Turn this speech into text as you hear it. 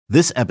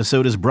This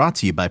episode is brought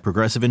to you by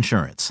Progressive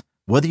Insurance.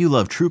 Whether you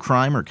love true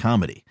crime or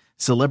comedy,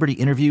 celebrity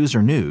interviews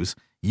or news,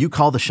 you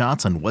call the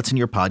shots on what's in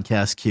your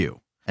podcast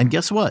queue. And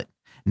guess what?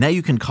 Now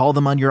you can call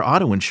them on your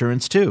auto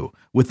insurance too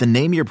with the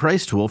Name Your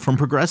Price tool from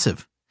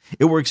Progressive.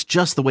 It works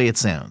just the way it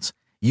sounds.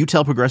 You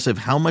tell Progressive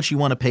how much you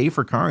want to pay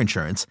for car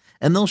insurance,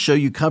 and they'll show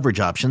you coverage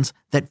options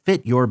that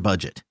fit your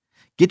budget.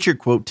 Get your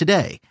quote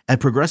today at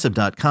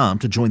Progressive.com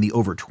to join the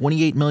over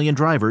 28 million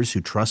drivers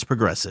who trust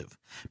Progressive.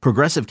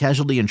 Progressive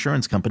Casualty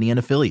Insurance Company and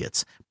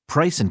Affiliates.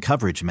 Price and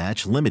coverage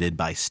match limited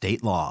by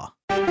state law.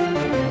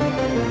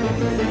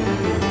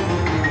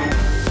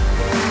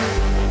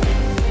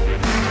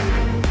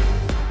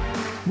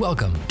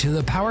 Welcome to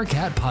the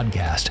PowerCat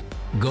Podcast,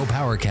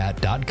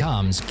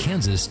 GoPowerCat.com's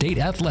Kansas State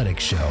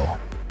Athletics Show.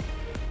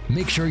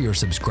 Make sure you're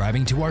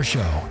subscribing to our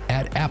show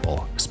at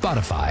Apple,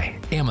 Spotify,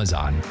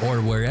 Amazon, or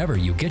wherever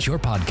you get your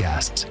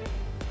podcasts.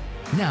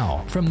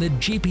 Now, from the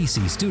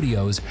GPC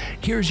studios,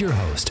 here's your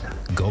host,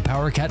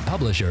 GoPowerCat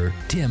publisher,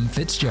 Tim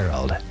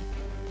Fitzgerald.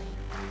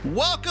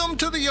 Welcome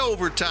to the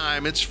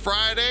overtime. It's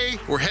Friday.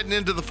 We're heading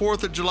into the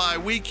 4th of July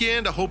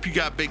weekend. I hope you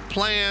got big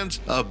plans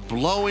of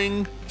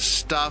blowing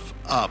stuff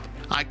up.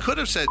 I could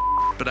have said,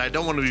 but I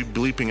don't want to be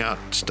bleeping out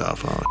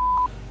stuff.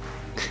 Oh,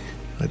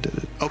 I did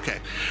it. Okay.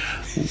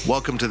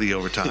 Welcome to the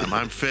overtime.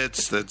 I'm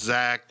Fitz. That's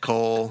Zach,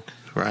 Cole,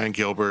 Ryan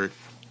Gilbert.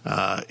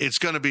 It's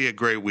going to be a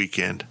great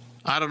weekend.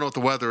 I don't know what the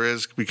weather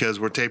is because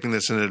we're taping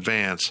this in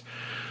advance.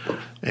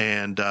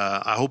 And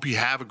I hope you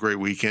have a great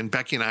weekend.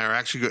 Becky and I are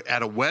actually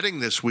at a wedding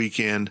this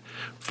weekend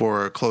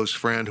for a close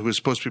friend who was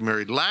supposed to be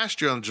married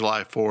last year on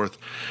July 4th.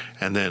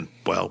 And then,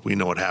 well, we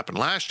know what happened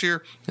last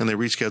year. And they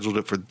rescheduled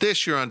it for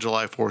this year on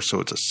July 4th. So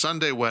it's a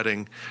Sunday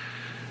wedding.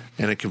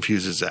 And it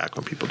confuses Zach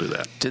when people do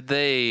that. Did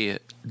they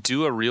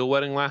do a real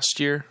wedding last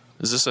year?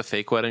 Is this a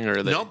fake wedding?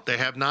 Or Nope, they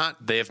have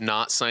not. They have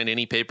not signed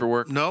any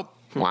paperwork? Nope.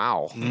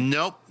 Wow.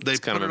 Nope. They That's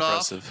kind put of it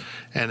impressive.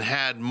 off and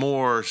had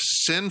more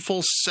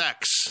sinful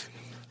sex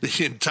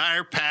the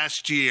entire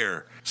past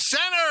year.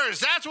 Sinners,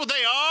 that's what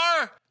they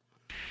are.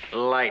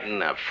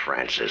 Lighten up,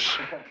 Francis.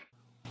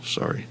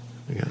 Sorry,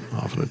 I got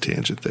off on a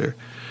tangent there.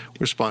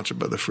 We're sponsored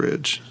by The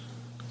Fridge.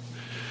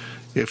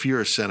 If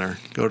you're a sinner,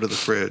 go to The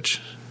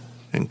Fridge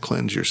and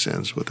cleanse your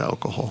sins with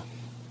alcohol.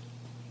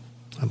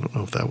 I don't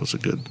know if that was a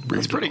good read.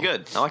 That's pretty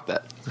good. I like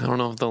that. I don't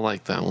know if they'll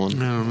like that one.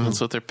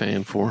 That's what they're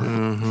paying for.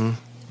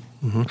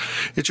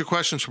 It's your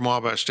questions from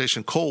Wabash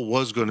Station. Cole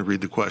was going to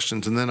read the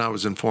questions, and then I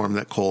was informed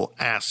that Cole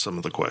asked some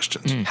of the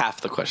questions. Half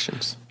the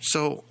questions.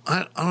 So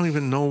I don't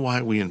even know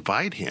why we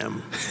invite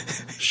him.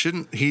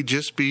 Shouldn't he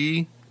just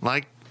be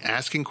like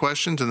asking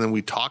questions and then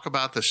we talk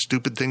about the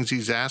stupid things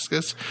he's asked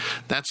us?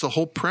 That's the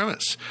whole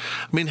premise.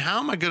 I mean, how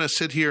am I going to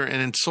sit here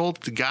and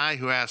insult the guy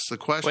who asked the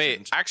questions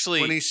Wait,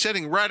 actually, when he's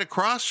sitting right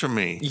across from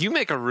me? You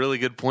make a really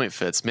good point,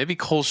 Fitz. Maybe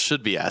Cole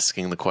should be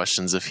asking the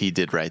questions if he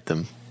did write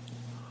them.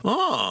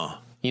 Oh.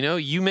 You know,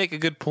 you make a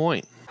good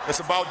point. It's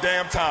about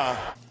damn time.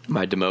 Am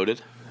I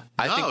demoted?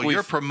 I think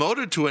you're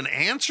promoted to an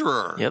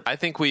answerer. Yep. I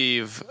think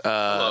we've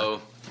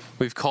Hello.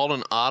 we've called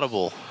an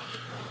audible.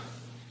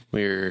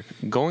 We're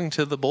going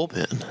to the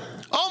bullpen.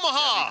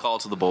 Omaha! Call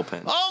to the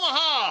bullpen.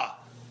 Omaha!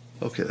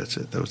 Okay, that's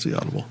it. That was the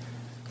audible.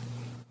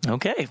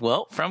 Okay,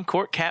 well, from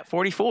Court Cat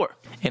 44.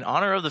 In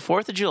honor of the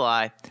 4th of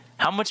July,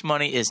 how much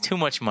money is too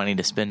much money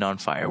to spend on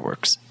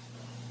fireworks?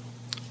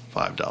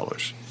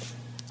 $5.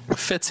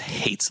 Fitz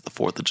hates the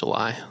 4th of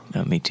July.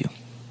 No, me too.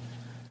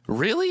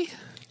 Really?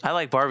 I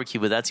like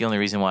barbecue, but that's the only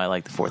reason why I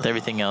like the 4th.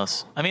 Everything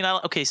else. I mean,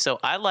 so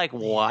I like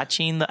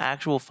watching the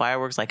actual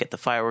fireworks, like at the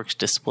fireworks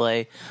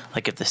display,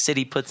 like if the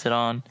city puts it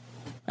on.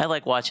 I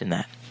like watching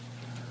that.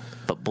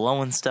 But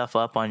blowing stuff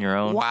up on your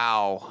own.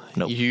 Wow.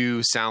 Nope.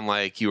 You sound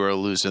like you are a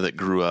loser that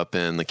grew up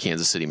in the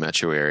Kansas City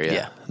metro area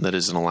Yeah. that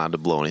isn't allowed to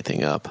blow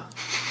anything up.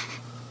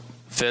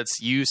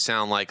 Fitz, you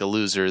sound like a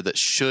loser that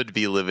should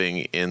be living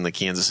in the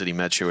Kansas City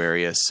metro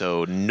area,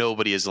 so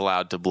nobody is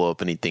allowed to blow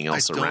up anything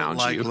else I don't around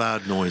like you.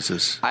 loud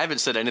noises. I haven't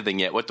said anything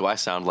yet. What do I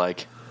sound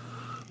like?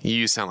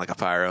 You sound like a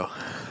pyro.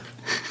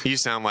 You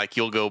sound like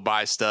you'll go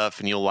buy stuff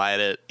and you'll light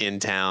it in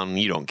town.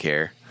 You don't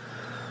care.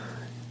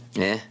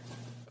 Eh.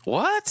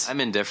 What?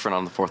 I'm indifferent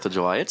on the 4th of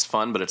July. It's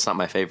fun, but it's not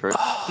my favorite.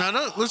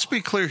 Now, let's be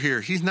clear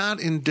here. He's not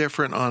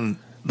indifferent on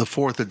the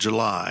 4th of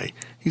July.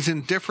 He's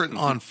indifferent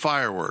on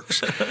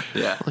fireworks.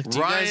 Yeah. Do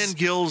you Ryan guys-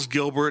 Gills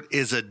Gilbert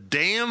is a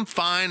damn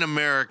fine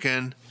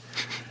American.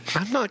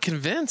 I'm not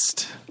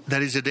convinced.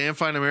 That he's a damn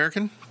fine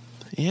American?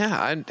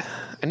 Yeah,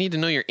 I need to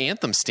know your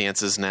anthem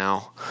stances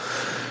now.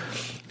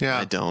 Yeah.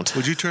 I don't.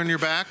 Would you turn your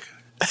back?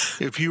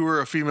 If you were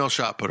a female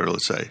shot putter,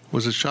 let's say.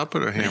 Was it shot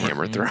put or hammer?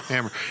 Hammer throw.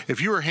 Hammer.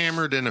 If you were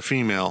hammered in a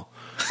female,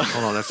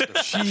 hold on, that's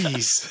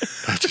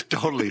a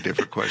totally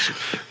different question.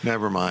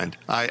 Never mind.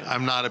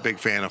 I'm not a big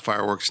fan of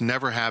fireworks.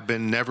 Never have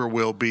been, never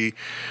will be.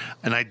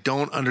 And I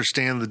don't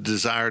understand the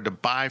desire to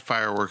buy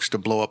fireworks to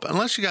blow up,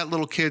 unless you got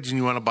little kids and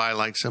you want to buy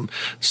like some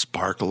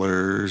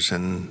sparklers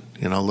and,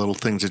 you know, little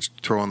things that you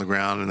throw on the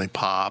ground and they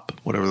pop,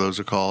 whatever those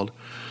are called.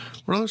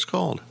 What are those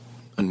called?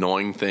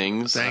 Annoying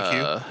things. Thank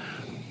you.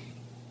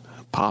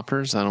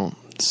 Poppers? I don't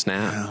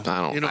Snap.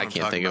 Yeah. You know what I I'm can't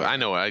talking think of it. about. I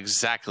know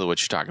exactly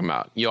what you're talking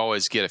about. You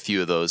always get a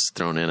few of those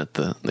thrown in at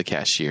the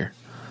cashier.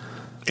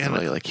 And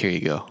And like, here you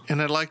go.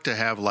 And I'd like to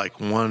have like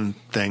one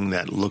thing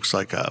that looks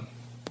like a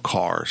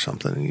car or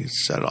something, and you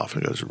set it off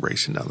and it goes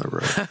racing down the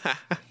road.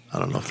 I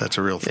don't know if that's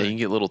a real Yeah, you thing. can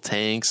get little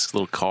tanks,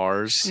 little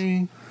cars.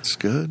 It's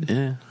good.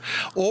 Yeah.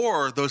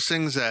 Or those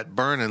things that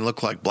burn and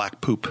look like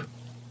black poop.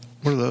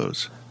 What are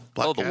those?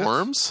 Black Oh, the gas?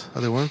 worms?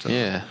 Are they worms?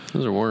 Yeah,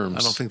 those are worms. I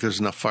don't think there's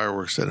enough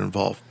fireworks that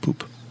involve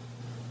poop.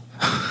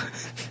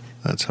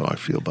 That's how I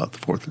feel about the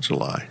 4th of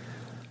July.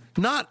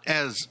 Not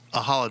as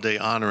a holiday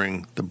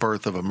honoring the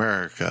birth of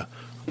America,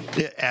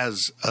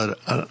 as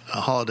a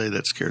holiday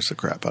that scares the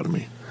crap out of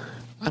me.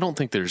 I don't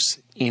think there's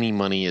any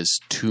money is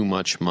too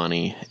much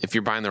money if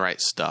you're buying the right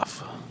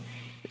stuff.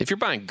 If you're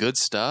buying good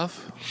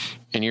stuff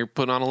and you're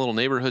putting on a little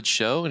neighborhood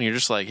show and you're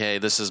just like, hey,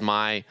 this is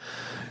my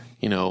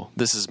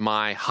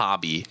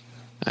hobby,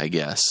 I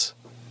guess.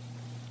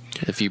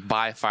 If you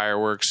buy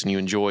fireworks and you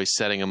enjoy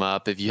setting them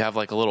up, if you have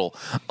like a little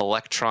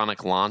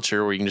electronic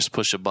launcher where you can just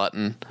push a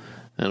button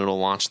and it'll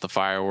launch the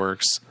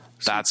fireworks,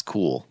 that's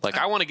cool. Like,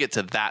 I want to get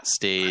to that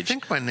stage I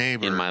think my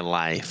neighbor in my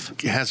life.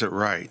 has it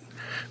right.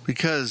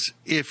 Because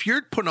if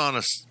you're putting on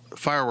a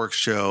fireworks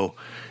show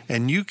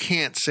and you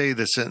can't say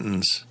the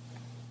sentence,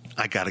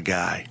 I got a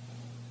guy,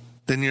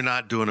 then you're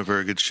not doing a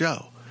very good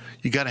show.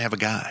 You got to have a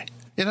guy.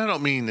 And I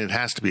don't mean it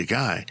has to be a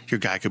guy. Your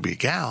guy could be a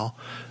gal,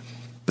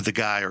 but the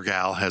guy or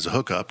gal has a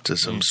hookup to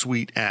some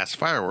sweet-ass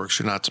fireworks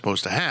you're not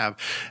supposed to have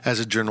as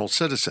a general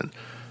citizen.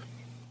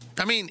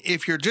 I mean,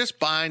 if you're just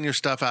buying your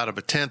stuff out of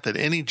a tent that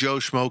any Joe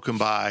Schmo can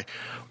buy,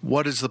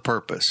 what is the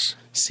purpose?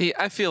 See,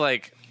 I feel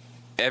like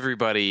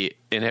everybody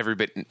in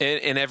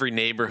every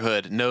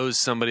neighborhood knows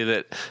somebody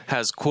that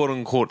has quote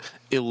unquote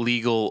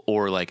illegal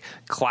or like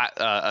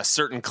a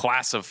certain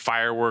class of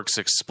fireworks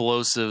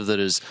explosive that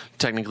is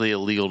technically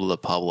illegal to the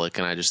public,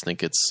 and I just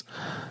think it's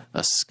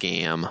a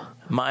scam.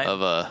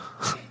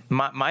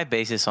 My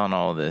basis on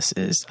all of this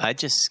is I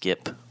just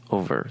skip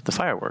over the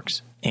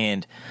fireworks.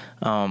 And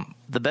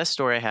the best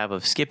story I have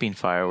of skipping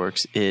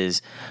fireworks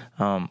is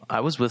I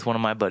was with one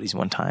of my buddies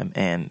one time,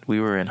 and we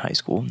were in high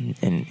school,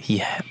 and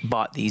he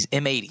bought these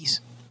M80s.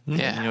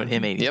 Yeah. You know what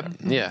M80s Yep. are?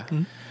 Yeah.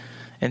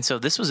 And so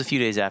this was a few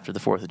days after the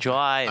 4th of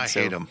July. And I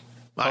hate them.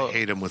 I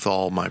hate them with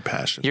all my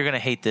passion. You're going to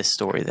hate this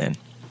story then.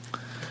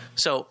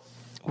 So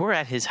we're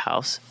at his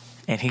house,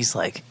 and he's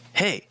like,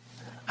 hey,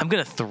 I'm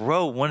going to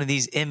throw one of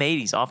these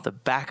M80s off the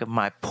back of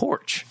my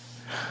porch.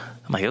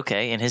 I'm like,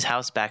 okay. And his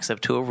house backs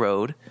up to a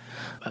road,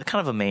 kind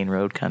of a main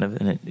road,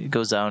 and it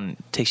goes down and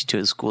takes you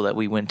to the school that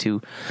we went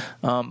to.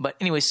 But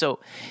anyway, so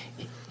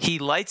he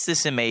lights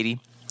this M80,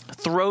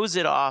 throws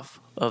it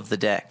off of the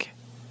deck,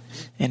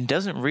 and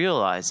doesn't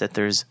realize that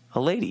there's a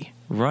lady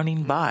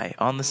running by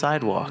on the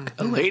sidewalk.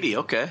 A lady,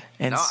 okay.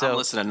 And now so- I'm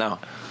listening now.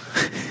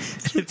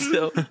 And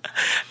so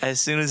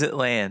as soon as it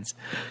lands,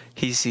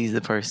 he sees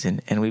the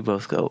person, and we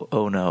both go,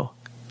 oh no.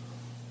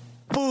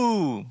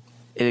 Boom!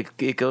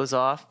 It goes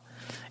off,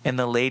 and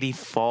the lady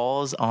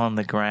falls on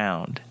the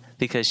ground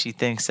because she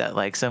thinks that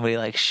like somebody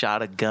like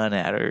shot a gun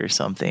at her or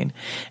something.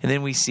 And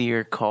then we see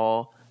her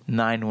call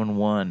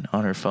 911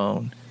 on her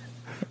phone.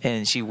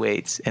 And she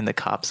waits, and the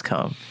cops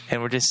come.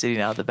 And we're just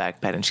sitting out the back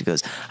pad, and she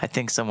goes, I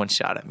think someone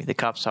shot at me. The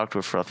cops talk to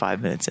her for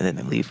 5 minutes, and then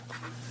they leave.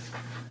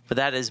 But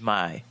that is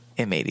my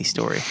M80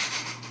 story.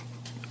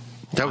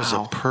 That was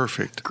a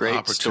perfect Great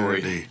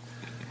opportunity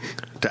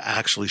to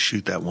actually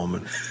shoot that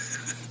woman.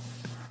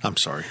 I'm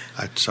sorry.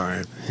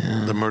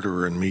 The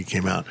murderer in me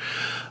came out.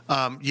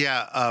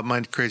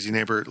 My crazy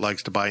neighbor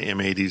likes to buy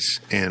M80s,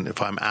 and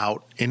if I'm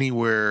out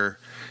anywhere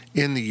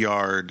in the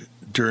yard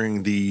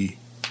during the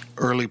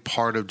early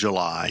part of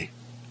July,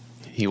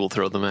 He will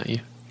throw them at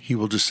you. he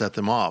will just set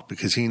them off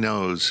because he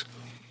knows,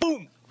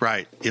 boom,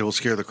 right, it will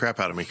scare the crap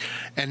out of me.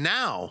 And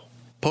now,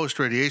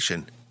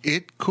 post-radiation,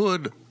 it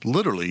could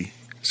literally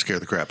scare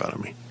the crap out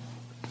of me.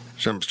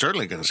 So I'm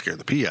certainly going to scare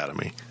the pee out of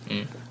me.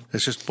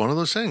 It's just one of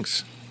those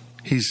things.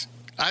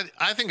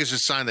 I think it's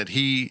just a sign that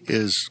he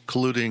is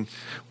colluding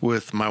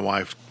with my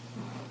wife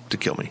to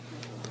kill me.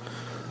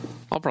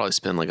 I'll probably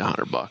spend like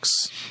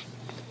 $100,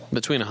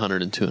 between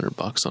 $100 and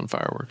 $200 on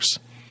fireworks.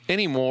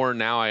 Anymore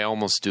now, I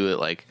almost do it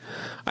like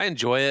I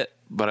enjoy it,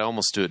 but I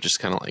almost do it just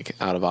kind of like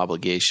out of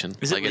obligation.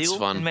 Is it like it's legal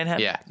fun in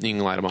Manhattan? Yeah, you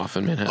can light them off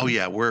in Manhattan. Oh,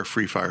 yeah, we're a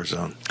free fire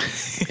zone.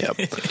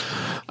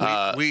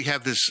 Yep. We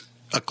have this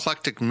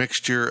eclectic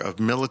mixture of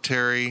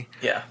military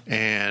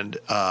and,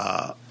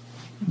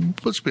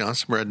 let's be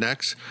honest,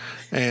 rednecks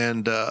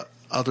and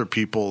other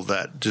people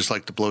that just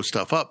like to blow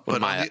stuff up.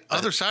 But on the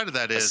other side of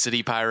that is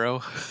city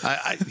pyro.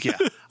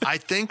 I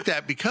think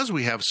that because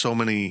we have so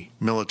many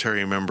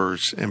military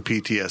members and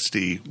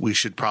PTSD, we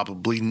should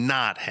probably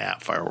not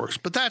have fireworks.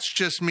 But that's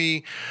just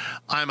me.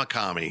 I'm a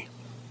commie.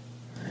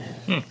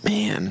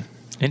 Man,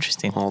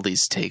 interesting. All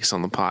these takes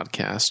on the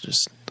podcast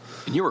just.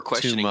 And you were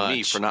questioning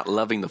me for not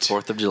loving the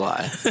 4th of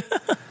July.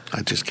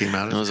 I just came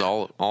out of it. It was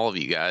all of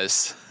you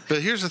guys.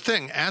 But here's the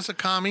thing. As a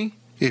commie,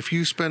 if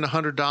you spend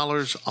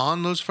 $100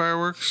 on those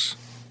fireworks,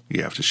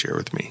 you have to share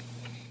with me.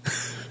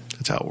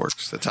 That's how it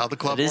works. That's how the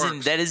club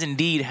works. That is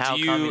indeed how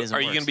communism works.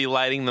 Are you going to be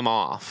lighting them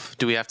off?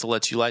 Do we have to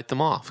let you light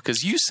them off?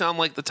 Because you sound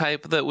like the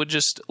type that would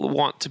just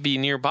want to be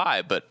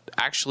nearby, but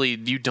actually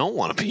you don't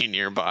want to be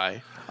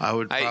nearby. I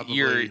would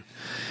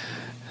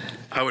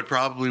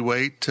probably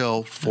wait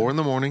till 4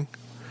 a.m.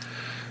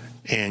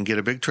 and get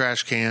a big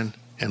trash can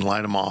and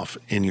light them off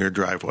in your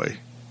driveway.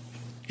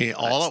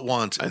 All at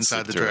once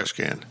inside the trash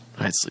can.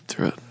 I'd sleep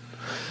through it.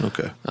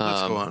 Okay.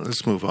 Let's go on.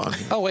 Let's move on.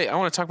 Oh, wait. I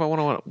want to talk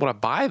about what I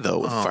buy, though,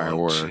 with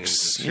fireworks.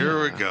 Jesus.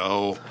 Here we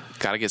go.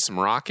 Got to get some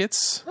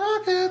rockets.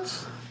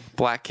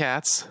 Black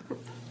cats.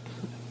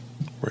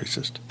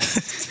 Racist.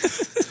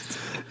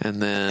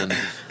 And then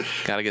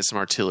got to get some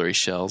artillery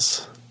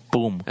shells.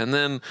 Boom. And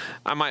then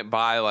I might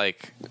buy,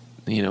 like,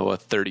 a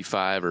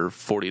 $35 or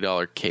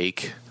 $40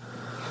 cake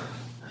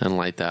and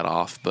light that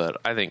off.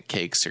 But I think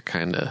cakes are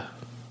kind of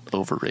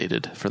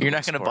overrated for the You're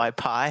not going to buy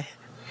pie?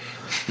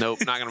 Nope,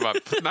 not gonna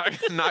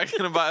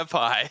buy a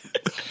pie.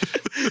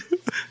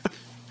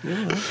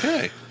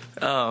 Okay.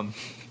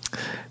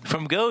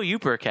 From Go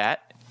Upercat.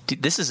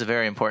 This is a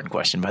very important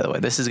question, by the way.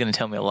 This is going to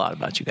tell me a lot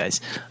about you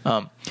guys.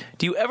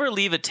 Do you ever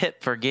leave a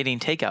tip for getting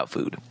takeout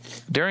food?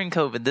 During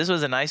COVID, this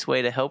was a nice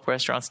way to help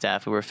restaurant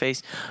staff who were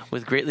faced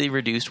with greatly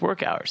reduced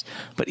work hours.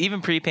 But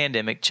even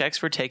pre-pandemic, checks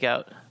for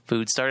takeout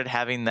food started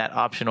having that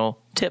optional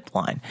tip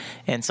line.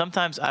 And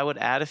sometimes I would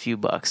add a few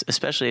bucks,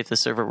 especially if the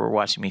server were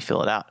watching me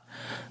fill it out.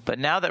 But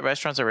now that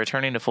restaurants are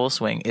returning to full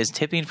swing, is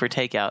tipping for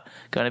takeout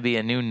going to be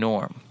a new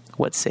norm?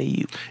 What say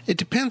you? It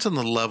depends on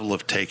the level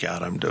of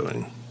takeout I'm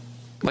doing.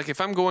 Like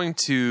if I'm going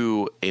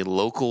to a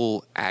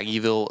local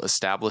Aggieville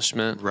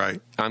establishment,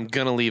 right, I'm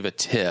going to leave a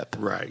tip.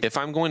 Right. If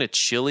I'm going to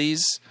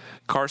Chili's,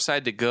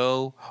 Carside to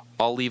go,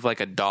 I'll leave like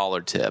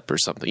 $1 tip or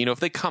something. If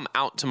they come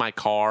out to my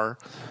car,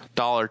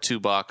 $1,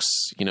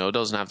 $2, it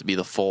doesn't have to be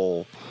the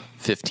full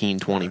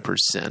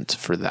 15-20%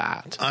 for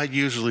that. I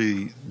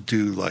usually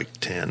do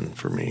like 10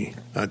 for me,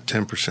 a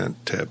 10%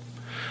 tip.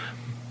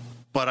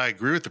 But I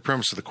agree with the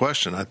premise of the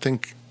question. I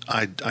think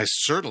I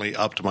certainly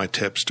upped my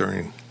tips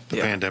during the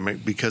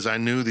pandemic because I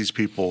knew these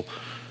people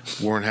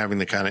weren't having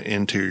the kind of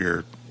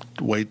interior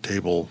wait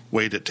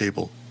at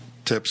table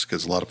tips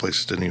because a lot of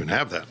places didn't even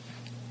have that.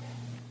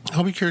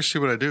 I'll be curious to see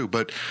what I do.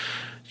 But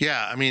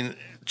yeah, I mean,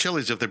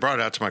 Chili's, if they brought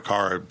it out to my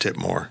car, I'd tip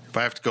more. If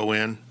I have to go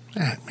in,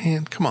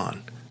 man, come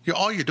on.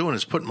 All you're doing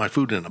is putting my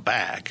food in a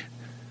bag.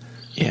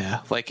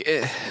 Yeah.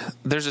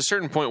 There's a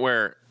certain point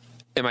where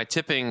am I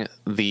tipping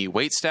the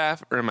wait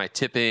staff or am I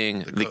tipping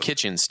the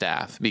kitchen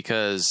staff?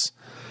 Because,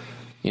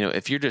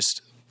 if you're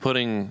just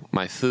putting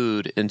my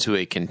food into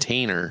a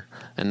container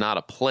and not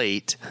a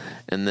plate,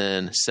 and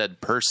then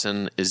said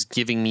person is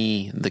giving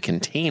me the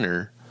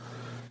container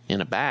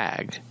in a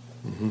bag,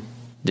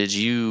 did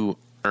you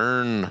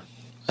earn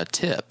a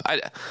tip?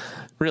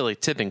 Really,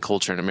 tipping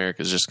culture in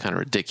America is just kind of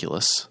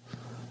ridiculous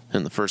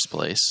in the first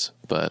place.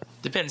 But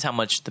depends how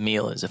much the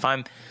meal is. If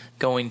I'm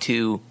going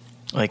to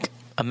like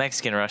a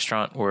Mexican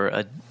restaurant where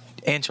a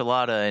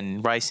enchilada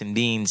and rice and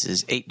beans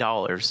is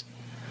 $8,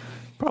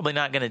 probably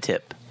not going to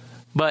tip.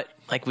 But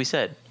like we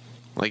said,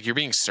 like you're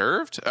being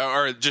served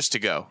or just to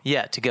go?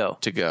 Yeah, to go.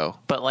 To go.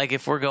 But like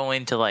if we're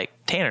going to like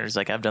Tanner's,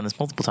 like I've done this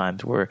multiple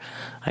times where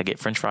I get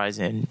French fries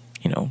and,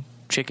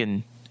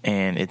 chicken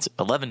and it's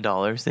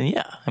 $11, then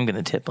yeah, I'm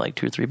going to tip like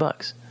 $2 or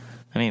 $3.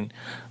 I mean,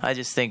 I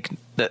just think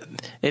that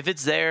if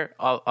it's there,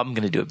 I'm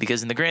going to do it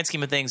because in the grand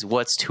scheme of things,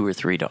 what's $2 or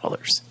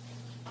 $3?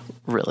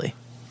 Really?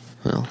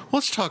 Well,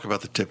 let's talk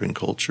about the tipping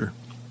culture.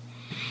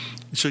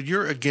 So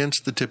you're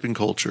against the tipping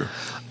culture?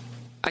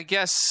 I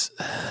guess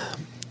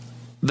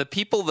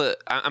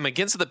I'm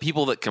against the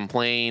people that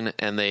complain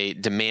and they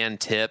demand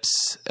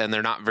tips and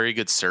they're not very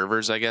good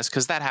servers, I guess,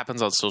 because that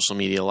happens on social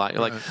media a lot.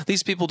 You're like,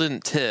 these people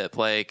didn't tip,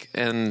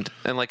 and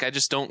I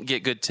just don't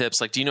get good tips.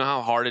 Like, do you know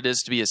how hard it is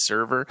to be a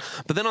server?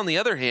 But then on the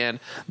other hand,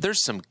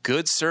 there's some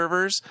good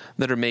servers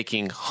that are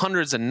making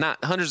hundreds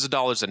of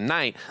dollars a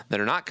night that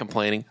are not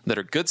complaining, that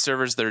are good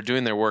servers that are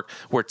doing their work,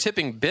 where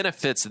tipping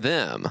benefits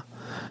them.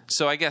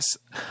 So I guess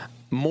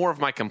more of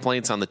my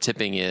complaints on the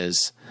tipping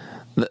is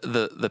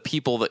the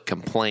people that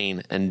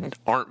complain and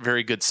aren't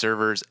very good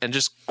servers and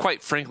just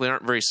quite frankly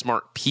aren't very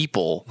smart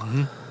people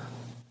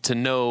to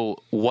know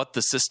what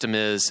the system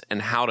is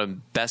and how to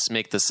best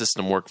make the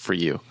system work for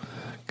you.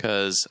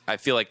 Because I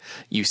feel like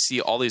you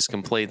see all these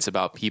complaints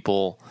about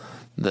people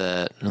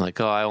that are like,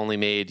 I only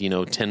made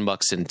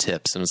 $10 in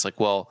tips, and it's like,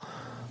 well,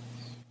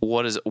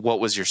 what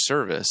was your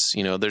service?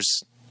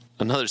 There's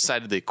another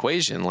side of the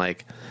equation.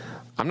 Like,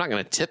 I'm not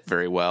going to tip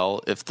very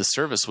well if the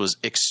service was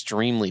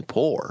extremely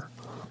poor.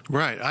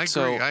 Right, I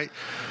agree.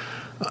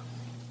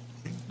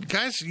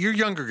 Guys, you're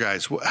younger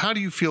guys. How do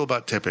you feel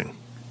about tipping?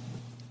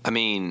 I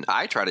mean,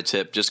 I try to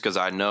tip just because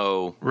I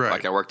know,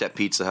 like I worked at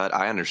Pizza Hut,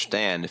 I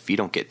understand if you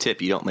don't get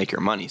tip, you don't make your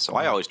money. So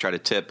I always try to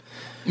tip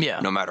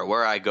no matter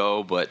where I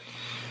go. But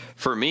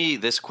for me,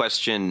 this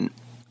question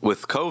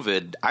with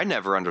COVID, I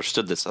never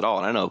understood this at all.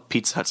 And I know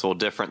Pizza Hut's a little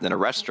different than a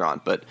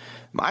restaurant, but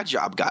my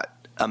job got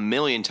a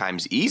million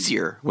times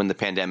easier when the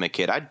pandemic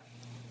hit. I'd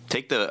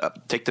take the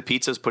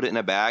pizzas, put it in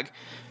a bag,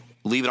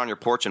 leave it on your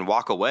porch and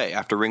walk away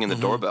after ringing the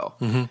doorbell.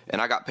 And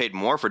I got paid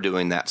more for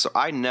doing that. So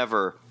I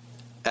never,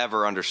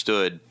 ever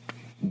understood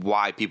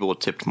why people would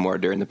tip more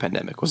during the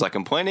pandemic. Was I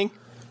complaining?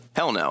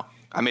 Hell no.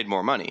 I made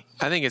more money.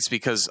 I think it's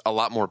because a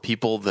lot more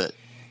people that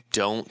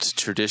don't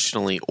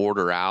traditionally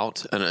order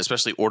out, and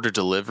especially order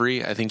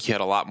delivery, I think you had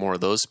a lot more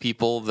of those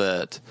people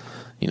that,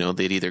 you know,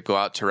 they'd either go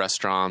out to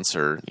restaurants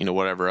or, you know,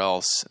 whatever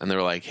else, and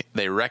they're like,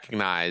 they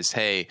recognize,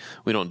 hey,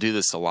 we don't do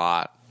this a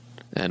lot,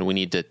 and we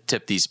need to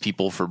tip these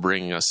people for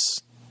bringing us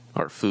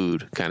our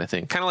food, kind of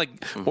thing. Kind of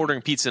like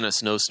ordering pizza in a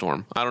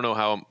snowstorm. I don't know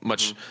how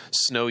much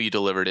snow you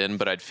delivered in,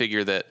 but I'd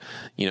figure that,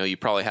 you know, you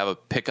probably have a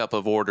pickup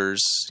of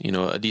orders, you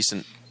know, a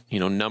decent, you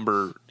know,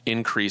 number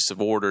increase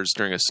of orders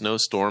during a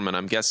snowstorm, and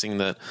I'm guessing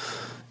that,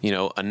 you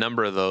know, a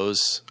number of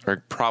those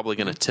are probably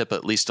going to tip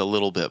at least a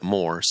little bit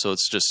more. So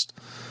it's just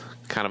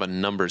kind of a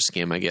numbers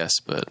game, I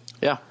guess. But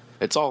yeah,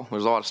 there's a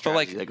lot of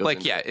strategy that goes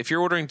into it. If you're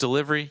ordering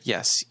delivery,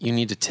 yes, you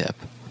need to tip.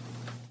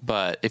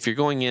 But if you're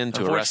going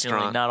into a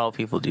restaurant, not all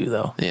people do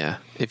though. Yeah,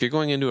 if you're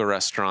going into a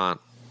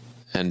restaurant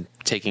and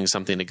taking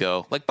something to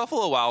go, like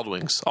Buffalo Wild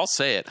Wings, I'll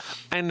say it,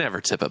 I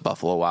never tip at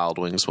Buffalo Wild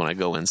Wings when I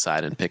go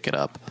inside and pick it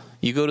up.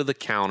 You go to the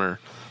counter,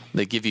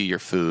 they give you your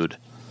food.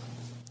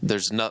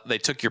 They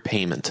took your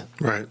payment.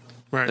 Right.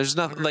 There's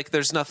nothing What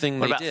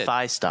they about did.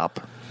 Thigh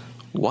Stop?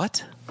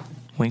 What?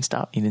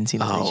 Wingstop? You didn't see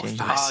the change?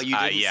 You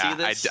didn't see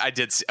this? I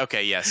did see.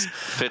 Okay, yes.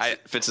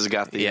 Fitz has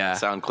got the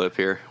sound clip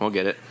here. We'll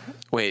get it.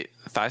 Wait,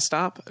 Thigh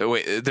Stop?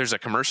 Wait, there's a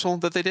commercial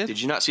that they did?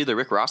 Did you not see the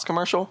Rick Ross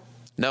commercial?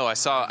 No, I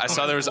saw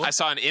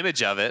an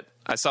image of it.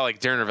 I saw like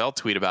Darren Ravel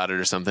tweet about it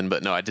or something,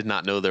 but no, I did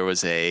not know there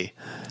was an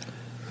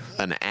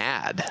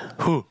ad.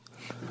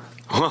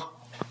 Huh.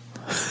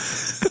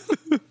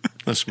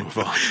 Let's move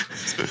on.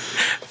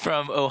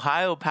 From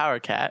Ohio Power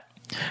Cat,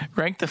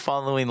 rank the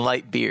following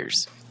light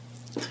beers: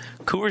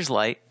 Coors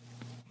Light,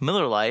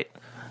 Miller Lite,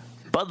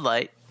 Bud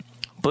Light,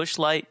 Busch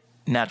Light,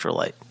 Natural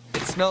Light.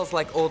 It smells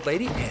like old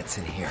lady pants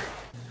in here.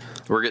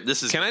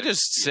 Can I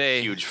just say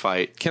a huge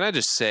fight? Can I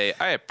just say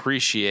I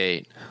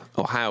appreciate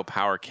Ohio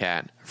Power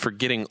Cat for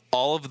getting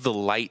all of the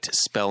light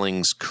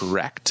spellings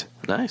correct.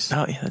 Nice.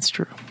 Oh yeah, that's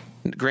true.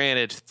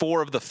 Granted,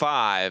 4 of the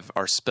 5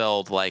 are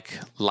spelled like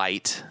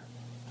light,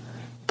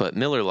 but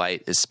Miller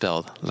Lite is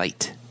spelled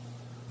light.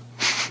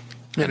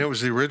 And it was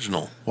the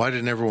original. Why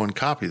didn't everyone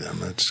copy them?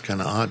 That's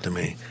kind of odd to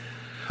me.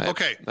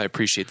 Okay. I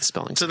appreciate the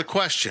spelling. To the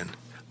question,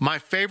 my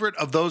favorite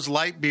of those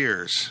light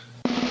beers.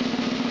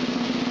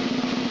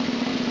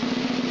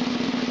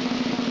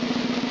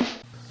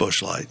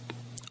 Busch Light.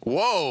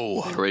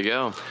 Whoa. Here we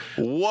go.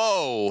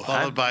 Whoa.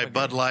 Followed by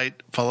Bud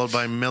Light, followed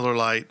by Miller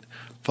Lite,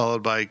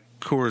 followed by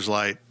Coors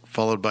Light,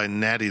 followed by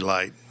Natty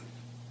Light.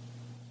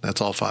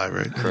 That's all 5,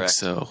 right? Correct.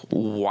 So,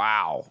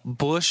 wow.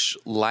 Busch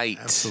Light.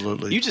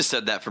 Absolutely. You just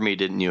said that for me,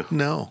 didn't you?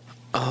 No.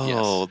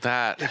 Oh, Yes.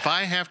 that. If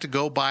I have to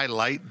go buy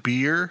light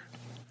beer,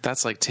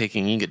 That's like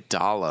taking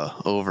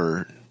Iguodala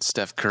over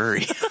Steph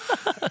Curry.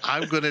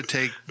 I'm going to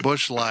take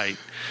Busch Light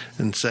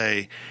and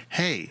say,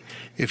 hey,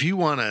 if you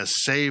want to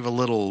save a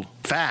little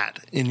fat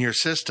in your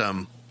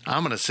system,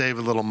 I'm going to save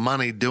a little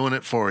money doing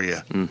it for you.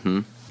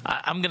 Mm-hmm.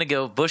 I'm going to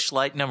go Busch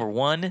Light number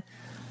 1,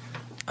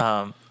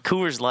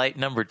 Coors Light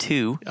number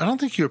 2. I don't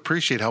think you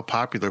appreciate how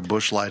popular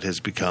Busch Light has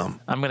become.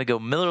 I'm going to go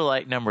Miller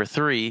Lite number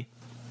 3.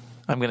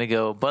 I'm going to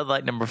go Bud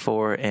Light number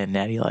 4 and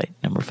Natty Light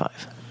number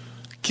 5.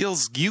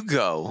 Gills, you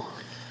go.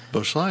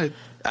 Busch Light.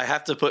 I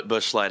have to put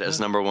Busch Light as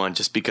number 1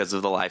 just because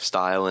of the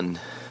lifestyle and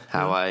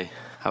how I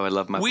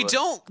love my We Busch.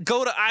 don't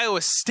go to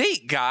Iowa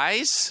State,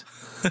 guys.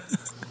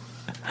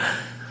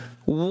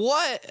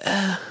 What?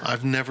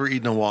 I've never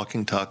eaten a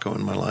walking taco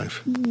in my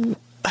life.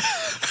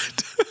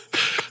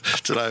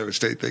 That's an Iowa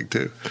State thing,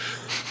 too.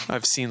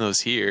 I've seen those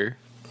here.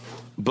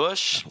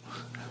 Busch,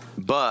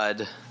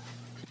 Bud,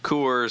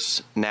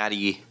 Coors,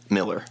 Natty,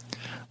 Miller.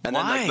 And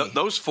Why? then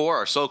those 4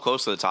 are so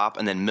close to the top,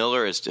 and then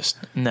Miller is just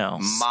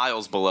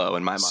miles below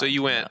in my mind. So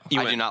you went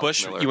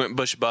Busch, Miller. you went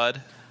Busch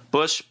Bud,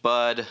 Busch,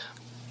 Bud,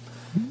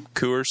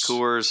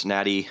 Coors,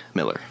 Natty,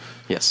 Miller.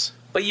 Yes.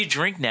 But you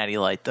drink Natty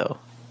Light, though.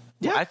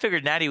 Yeah. I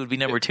figured Natty would be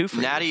number 2 for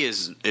Natty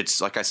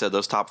it's like I said,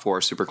 those top 4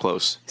 are super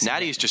close.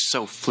 Natty is just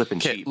so flippin'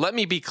 cheap. Let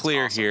me be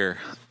clear here.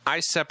 I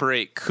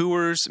separate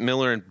Coors,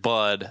 Miller, and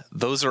Bud.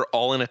 Those are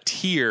all in a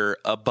tier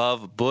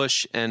above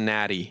Busch and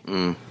Natty.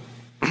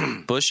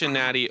 Busch and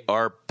Natty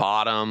are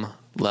bottom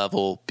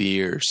level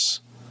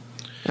beers.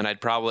 And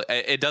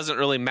it doesn't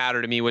really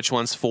matter to me which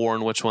one's 4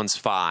 and which one's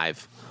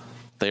 5.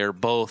 They are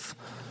both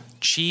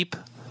cheap,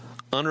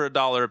 under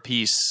 $1 a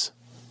piece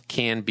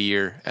canned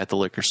beer at the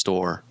liquor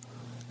store.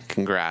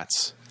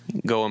 Congrats.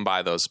 Go and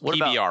buy those.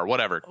 PBR,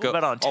 whatever. What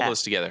about on tap? All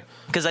those together.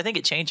 Because I think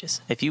it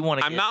changes. If you want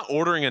to I'm not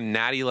ordering a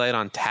Natty Light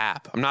on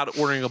tap. I'm not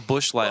ordering a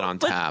Busch Light on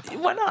tap.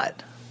 Why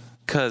not?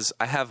 Because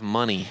I have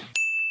money.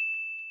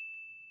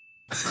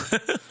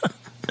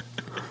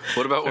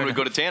 What about when we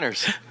go to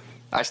Tanner's?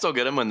 I still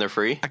get them when they're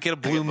free. I get a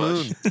Blue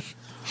Moon.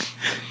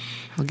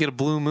 I'll get a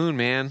Blue Moon,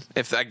 man.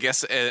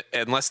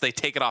 Unless they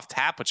take it off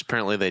tap, which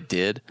apparently they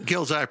did.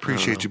 Gills, I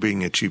appreciate you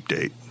being a cheap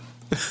date.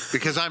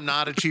 because I'm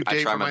not a cheap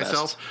date for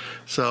myself.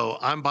 So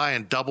I'm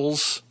buying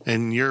doubles,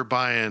 and you're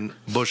buying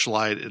Busch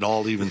Light. It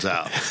all evens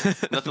out.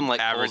 Nothing like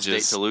Cole's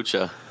date to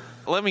Lucha.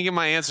 Let me get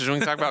my answers. We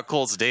can talk about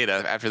Cole's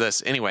data after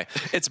this. Anyway,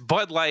 it's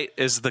Bud Light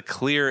is the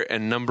clear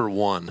and number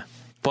one.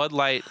 Bud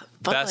Light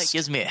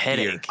gives me a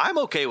headache. Beer. I'm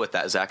okay with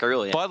that, Zach. I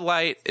really am. Bud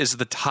Light is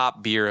the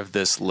top beer of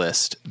this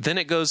list. Then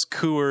it goes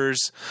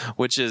Coors,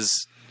 which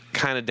is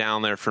kind of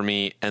down there for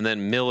me, and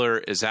then Miller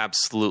is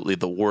absolutely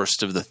the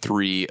worst of the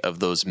three of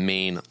those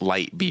main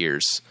light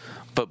beers.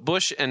 But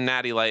Busch and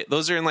Natty Light,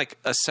 those are in like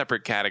a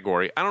separate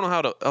category. I don't know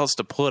how else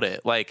to put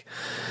it. Like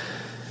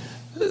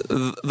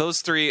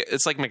those three,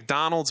 it's like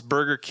McDonald's,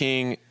 Burger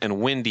King, and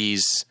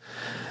Wendy's,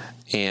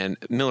 and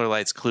Miller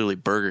Lite's clearly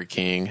Burger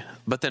King.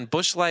 But then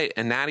Busch Light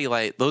and Natty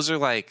Light, those are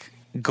like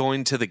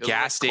going to the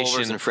gas station.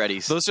 Culver's and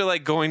Freddy's. Those are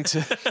like going to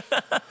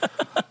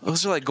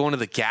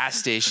the gas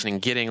station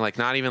and getting like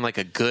not even like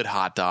a good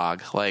hot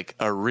dog, like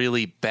a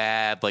really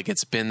bad, like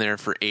it's been there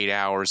for 8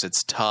 hours.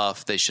 It's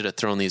tough. They should have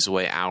thrown these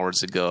away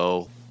hours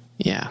ago.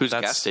 Yeah. Whose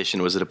gas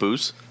station? Was it a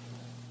Booze?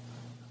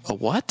 A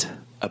what?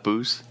 A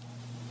Booze?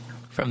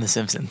 From The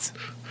Simpsons.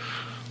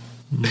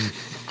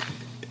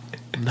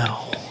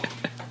 No.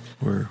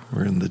 We're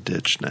in the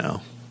ditch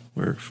now.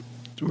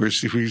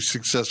 We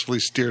successfully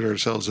steered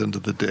ourselves into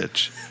the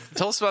ditch.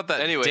 Tell us about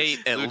that date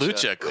at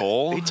Lucha,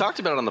 Cole. He talked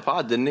about it on the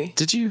pod, didn't he?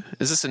 Did you?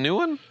 Is this a new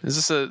one?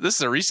 This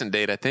is a recent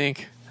date, I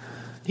think.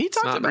 He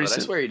talked about it. I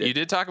swear he did. You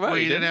did talk about it?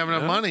 Well, you didn't have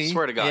enough money. I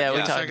swear to God. Yeah, we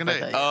talked second about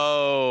date. that.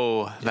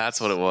 Oh, that's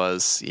what it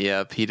was.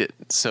 Yep, he did.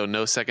 So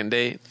no second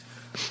date.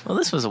 Well,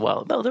 this was a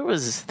while. No, there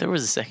was a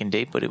second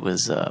date, but it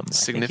was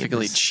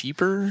significantly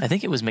cheaper. I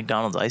think it was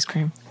McDonald's ice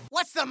cream.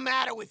 What's the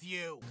matter with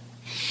you?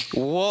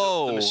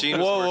 Whoa. The machine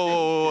was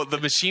whoa. The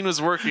machine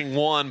was working,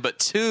 one, but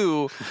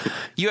two,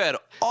 you had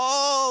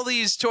all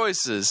these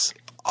choices,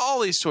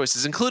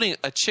 including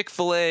a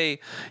Chick-fil-A,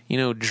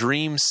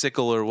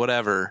 Dreamsicle or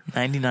whatever.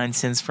 99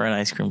 cents for an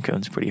ice cream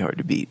cone is pretty hard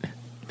to beat.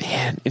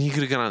 Man, and you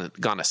could have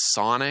gone to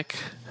Sonic.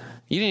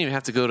 You didn't even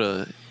have to go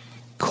to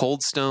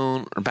Cold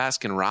Stone or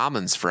Baskin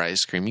Robbins for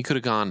ice cream. You could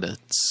have gone to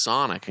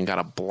Sonic and got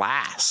a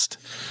blast.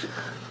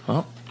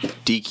 Well,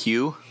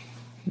 DQ.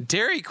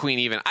 Dairy Queen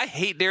even. I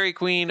hate Dairy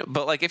Queen,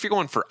 but like if you're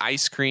going for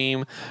ice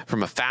cream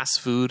from a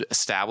fast food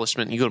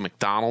establishment, you go to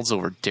McDonald's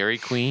over Dairy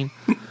Queen.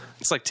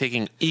 It's like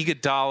taking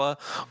Iguodala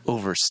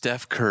over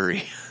Steph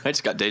Curry. I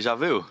just got deja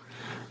vu.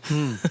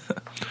 We're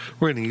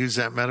going to use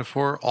that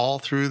metaphor all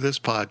through this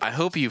podcast. I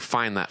hope you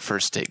find that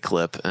first date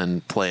clip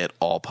and play it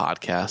all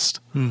podcast.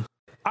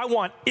 I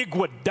want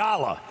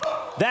Iguodala.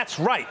 That's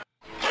right.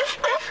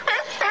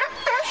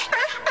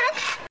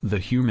 The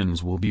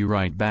humans will be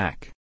right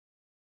back.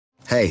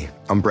 Hey,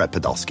 I'm Brett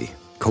Podolsky,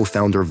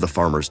 co-founder of The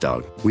Farmer's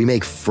Dog. We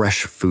make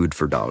fresh food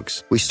for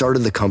dogs. We started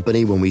the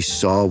company when we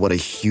saw what a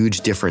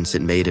huge difference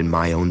it made in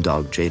my own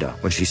dog, Jada,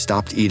 when she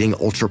stopped eating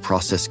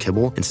ultra-processed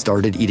kibble and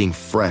started eating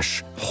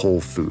fresh,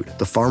 whole food.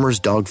 The Farmer's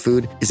Dog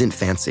food isn't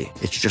fancy.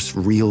 It's just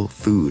real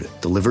food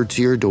delivered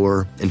to your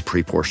door in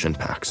pre-portioned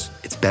packs.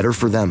 It's better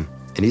for them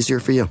and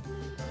easier for you.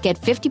 Get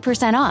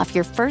 50% off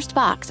your first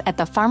box at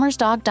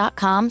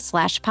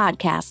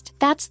thefarmersdog.com/podcast.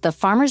 That's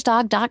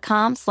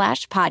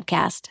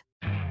thefarmersdog.com/podcast.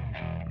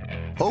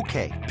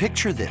 Okay,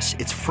 picture this.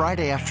 It's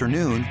Friday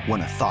afternoon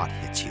when a thought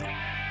hits you.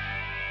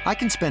 I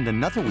can spend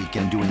another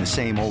weekend doing the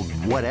same old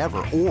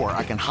whatever, or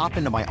I can hop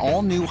into my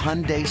all-new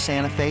Hyundai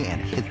Santa Fe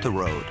and hit the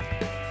road.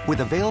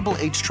 With available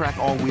H-Track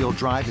all-wheel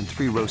drive and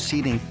 3-row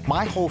seating,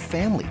 my whole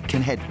family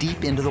can head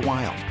deep into the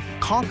wild.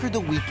 Conquer the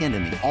weekend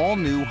in the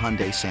all-new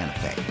Hyundai Santa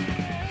Fe.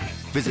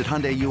 Visit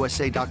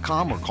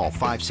HyundaiUSA.com or call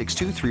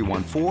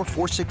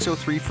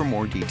 562-314-4603 for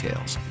more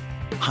details.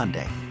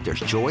 Hyundai, there's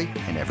joy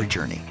in every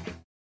journey.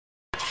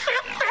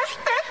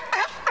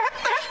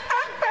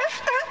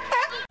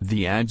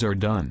 The ads are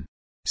done.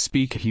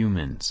 Speak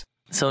humans.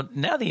 So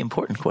now the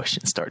important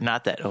questions start.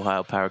 Not that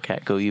Ohio Power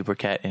Cat, Go Uber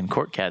Cat, and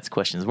Court Cat's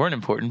questions weren't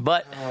important,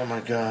 but... Oh,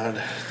 my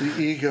God. The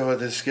ego of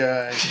this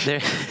guy.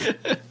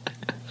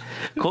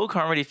 Cole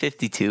Carmody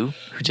 52,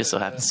 who just so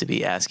happens to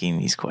be asking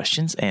these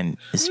questions and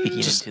is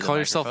speaking just into call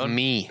the yourself microphone.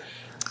 me.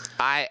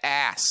 I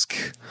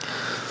ask.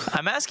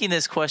 I'm asking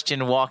this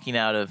question walking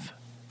out of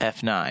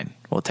F9.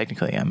 Well,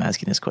 technically, I'm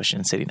asking this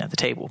question sitting at the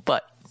table,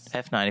 but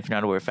F9, if you're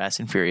not aware,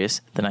 Fast and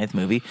Furious, the 9th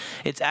movie,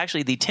 it's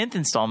actually the 10th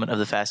installment of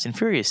the Fast and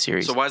Furious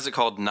series. So why is it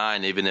called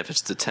 9 even if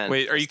it's the 10th?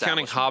 Wait, are you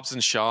counting Hobbs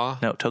and Shaw?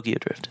 No, Tokyo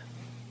Drift.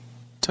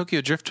 Tokyo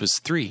Drift was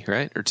 3,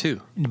 right? Or 2?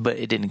 But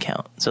it didn't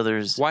count. So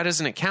there's... Why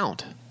doesn't it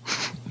count?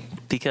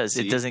 Because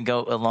it doesn't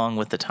go along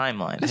with the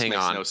timeline. Hang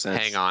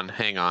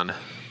on.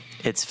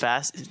 It's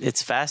Fast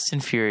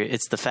and Furious.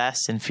 It's the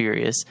Fast and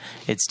Furious.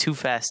 It's Too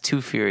Fast,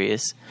 Too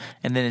Furious.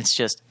 And then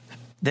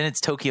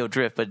it's Tokyo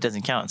Drift, but it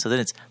doesn't count. So then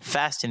it's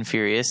Fast and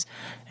Furious.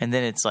 And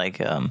then it's like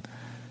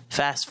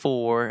Fast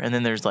 4. And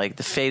then there's like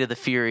the Fate of the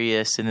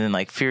Furious. And then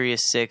like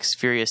Furious 6,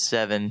 Furious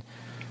 7.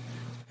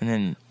 And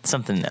then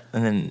something.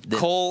 And then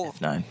Cole.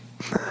 F9.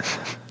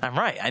 I'm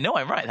right. I know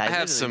I'm right. I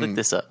have some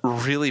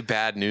really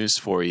bad news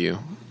for you.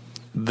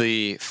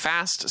 The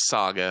Fast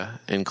saga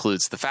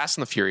includes The Fast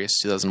and the Furious,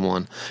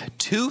 2001,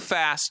 Too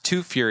Fast,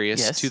 Too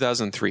Furious,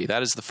 2003.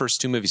 That is the first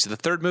two movies. The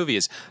third movie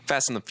is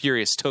Fast and the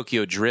Furious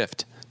Tokyo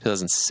Drift,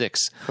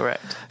 2006.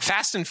 Correct.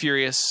 Fast and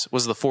Furious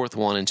was the fourth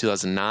one in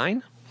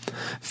 2009.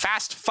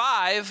 Fast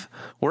 5,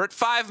 we're at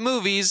 5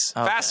 movies.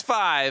 Okay. Fast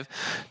 5,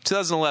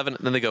 2011.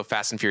 Then they go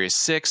Fast and Furious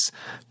 6,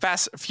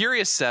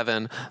 Furious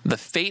 7, The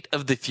Fate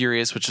of the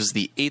Furious, which was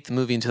the 8th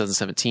movie in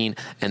 2017,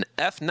 and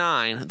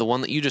F9, the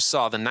one that you just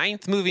saw, the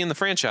 9th movie in the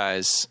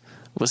franchise,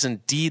 was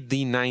indeed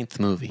the 9th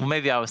movie. Well,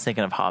 maybe I was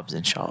thinking of Hobbs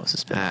and Shaw.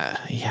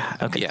 Yeah.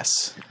 Okay.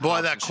 Yes.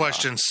 Boy, that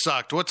question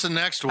sucked. What's the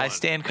next one? I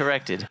stand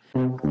corrected.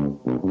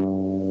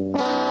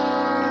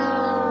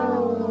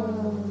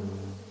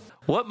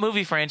 What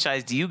movie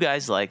franchise do you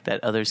guys like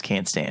that others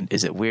can't stand?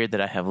 Is it weird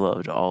that I have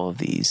loved all of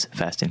these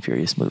Fast and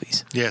Furious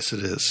movies? Yes, it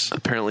is.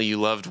 Apparently you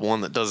loved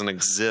one that doesn't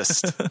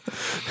exist.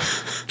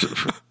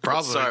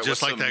 Probably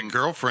just like that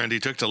girlfriend he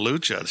took to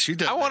Lucha. She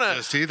doesn't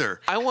exist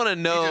either. I want to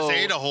know. He just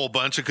ate a whole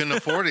bunch and couldn't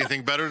afford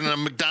anything better than a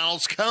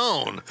McDonald's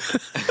cone.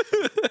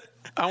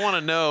 I want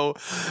to know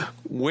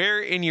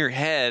where in your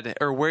head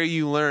or where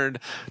you learned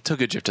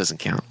Tokyo Drift doesn't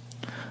count.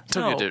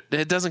 Drift.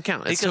 It doesn't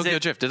count. It's Tokyo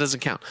Drift. It doesn't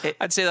count.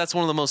 I'd say that's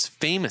one of the most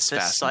famous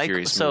Fast and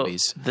Furious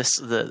movies.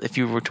 If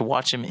you were to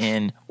watch them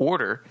in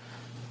order,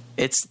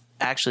 it's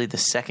actually the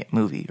second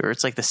movie, or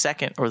it's like the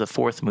second or the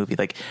fourth movie.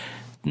 Like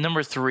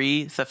number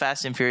 3, the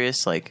Fast and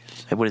Furious, like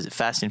what is it?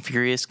 Fast and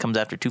Furious comes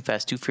after Too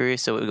Fast, Too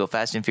Furious. So it would go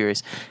Fast and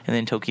Furious, and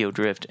then Tokyo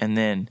Drift, and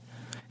then.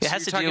 It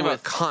has to do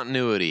with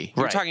continuity.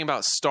 Right. You're talking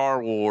about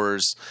Star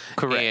Wars,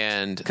 correct?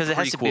 And because it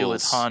has to do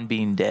with Han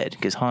being dead,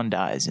 because Han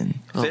dies. And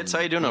Fitz, how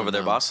you doing over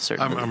there, boss?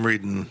 I'm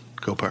reading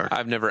Go Power.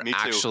 I've never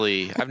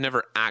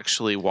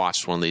actually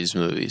watched one of these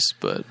movies,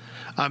 but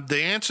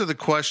the answer to the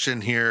question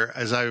here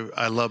is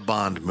I love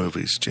Bond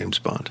movies, James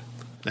Bond,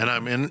 and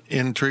I'm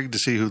intrigued to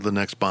see who the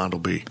next Bond will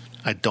be.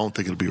 I don't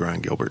think it'll be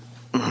Ryan Gilbert.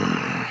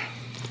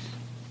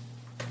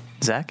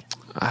 Zach.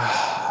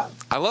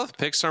 I love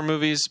Pixar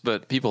movies,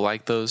 but people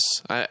like those.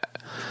 I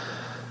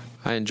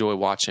enjoy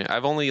watching.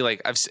 I've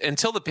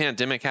until the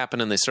pandemic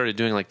happened and they started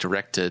doing like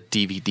direct to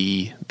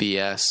DVD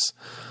BS.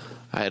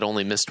 I had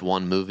only missed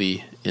one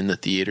movie in the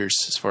theaters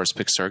as far as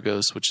Pixar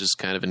goes, which is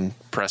kind of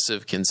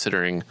impressive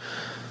considering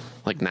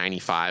like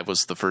 95 was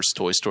the first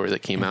Toy Story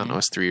that came out and I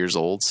was 3 years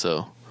old.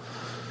 So,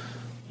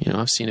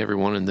 I've seen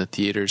everyone in the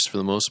theaters for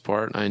the most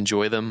part and I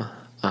enjoy them.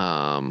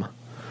 There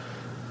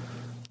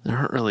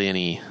aren't really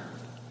any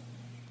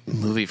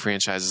movie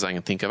franchises I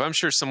can think of. I'm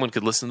sure someone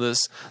could listen to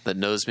this that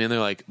knows me and they're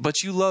like,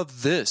 but you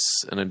love this.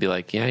 And I'd be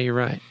like, yeah, you're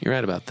right. You're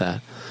right about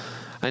that.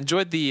 I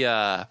enjoyed the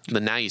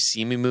Now You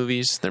See Me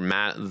movies. They're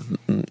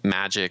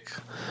Magic,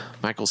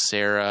 Michael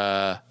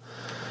Cera,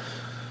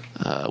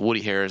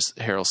 Woody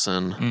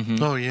Harrelson.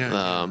 Mm-hmm. Oh,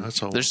 yeah.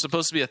 That's all. There's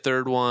supposed to be a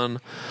third one.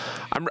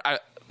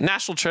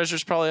 National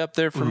Treasure's probably up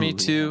there for me,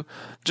 too.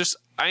 Yeah.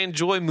 I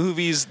enjoy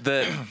movies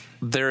that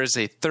there is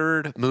a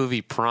third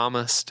movie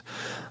promised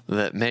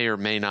that may or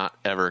may not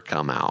ever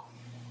come out.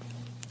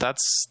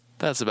 That's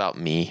about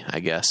me, I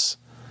guess.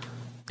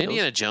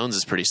 Indiana Jones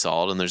is pretty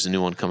solid, and there's a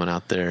new one coming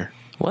out there.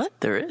 What?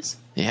 There is?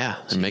 Yeah,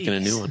 they're making a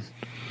new one.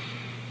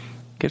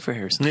 Good for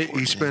Harrison Ford.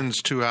 He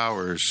spends 2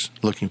 hours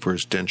looking for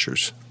his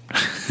dentures.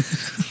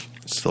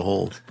 It's the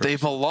whole... They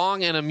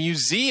belong in a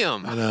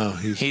museum. I know.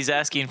 He's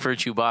asking for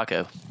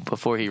Chewbacca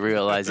before he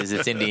realizes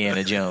it's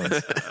Indiana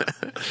Jones.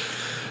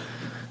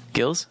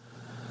 Gills?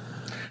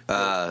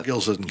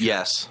 Gills doesn't care.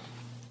 Yes.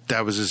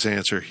 That was his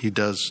answer. He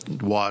does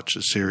watch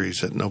a series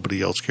that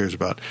nobody else cares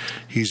about.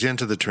 He's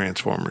into the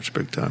Transformers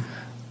big time.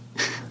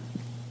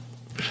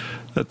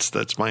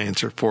 That's my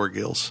answer for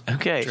Gills.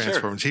 Okay,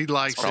 Transformers. Sure. He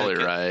likes That's probably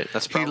right.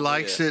 That's probably he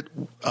likes it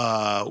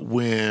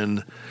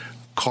when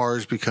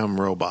cars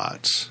become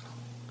robots.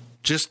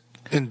 Just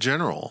in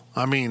general.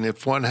 I mean,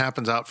 if one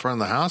happens out front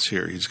of the house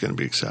here, he's going to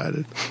be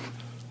excited.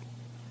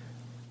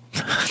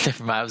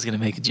 Never mind. I was going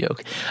to make a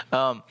joke.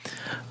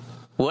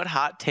 What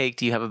hot take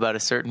do you have about a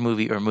certain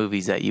movie or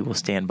movies that you will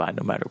stand by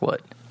no matter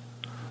what?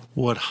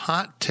 What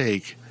hot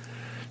take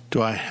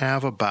do I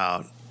have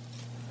about...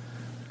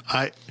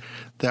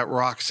 That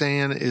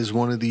Roxanne is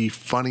one of the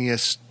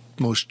funniest,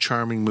 most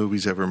charming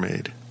movies ever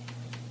made.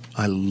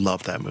 I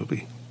love that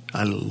movie.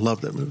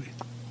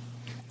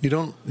 You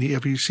don't...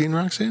 Have you seen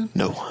Roxanne?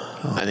 No.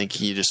 Oh. I think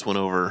he just went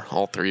over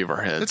all three of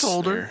our heads. It's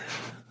older.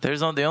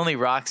 There's the only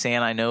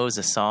Roxanne I know is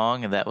a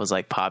song that was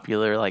like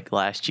popular like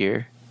last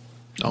year.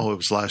 Oh, it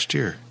was last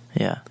year.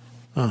 Yeah.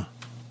 Oh.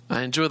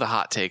 I enjoy the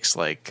hot takes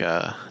like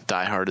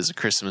Die Hard is a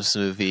Christmas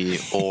movie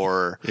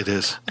or... It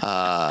is.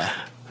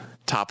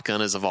 Top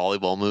Gun is a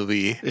volleyball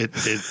movie. It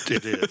is.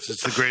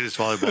 It's the greatest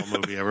volleyball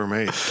movie ever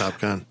made, Top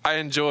Gun. I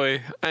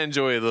enjoy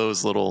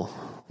those little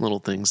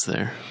things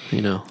there,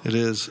 It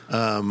is.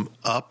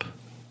 Up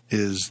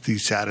is the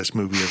saddest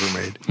movie ever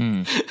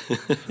made.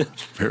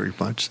 Very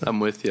much so. I'm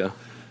with you.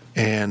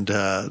 And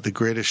The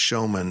Greatest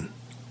Showman,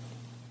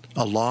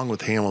 along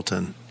with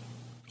Hamilton,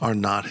 are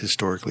not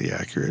historically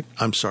accurate.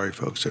 I'm sorry,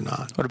 folks, they're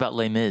not. What about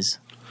Les Mis?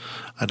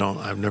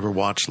 I've never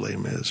watched Les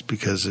Mis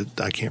because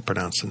I can't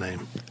pronounce the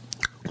name.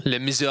 Les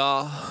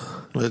Miserables.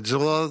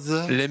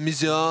 Les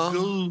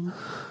Miserables.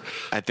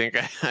 I think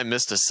I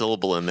missed a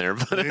syllable in there,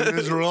 but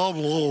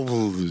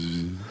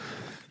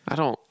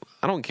I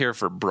don't care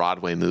for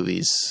Broadway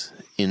movies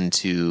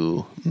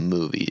into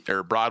movie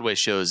or Broadway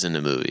shows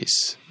into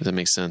movies. Does that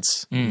make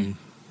sense?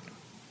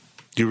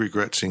 You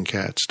regret seeing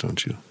Cats,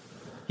 don't you?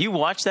 You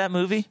watched that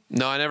movie?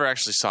 No, I never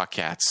actually saw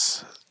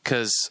Cats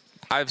because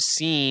I've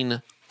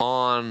seen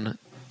on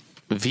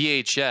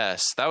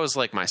VHS. That was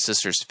like my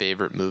sister's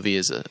favorite movie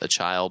as a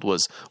child,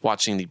 was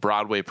watching the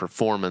Broadway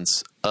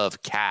performance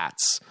of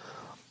Cats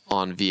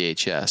on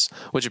VHS,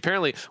 which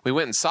apparently we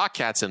went and saw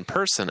Cats in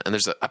person, and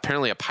there's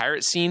apparently a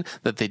pirate scene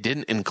that they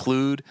didn't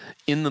include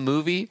in the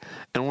movie,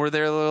 and we're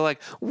there, they're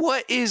like,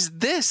 what is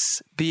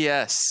this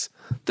BS?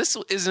 This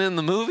isn't in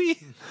the movie?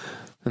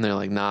 And they're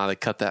like, nah, they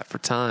cut that for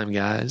time,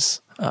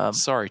 guys.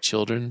 Sorry,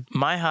 children.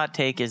 My hot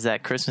take is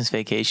that Christmas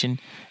Vacation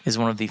is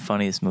one of the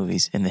funniest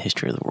movies in the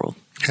history of the world.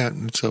 Yeah,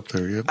 it's up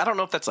there, yep. I don't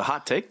know if that's a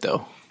hot take,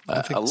 though.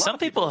 Some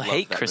people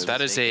hate Christmas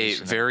That is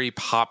Vacation. a very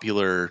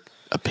popular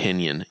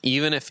opinion.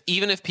 Even if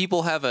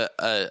people have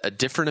a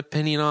different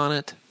opinion on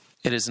it,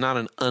 it is not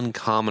an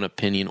uncommon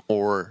opinion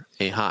or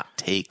a hot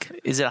take.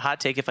 Is it a hot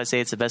take if I say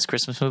it's the best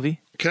Christmas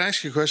movie? Can I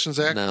ask you a question,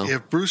 Zach? No.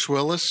 If Bruce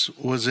Willis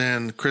was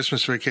in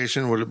Christmas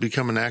Vacation, would it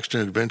become an action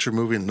adventure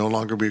movie and no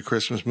longer be a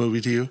Christmas movie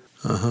to you?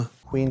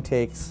 Queen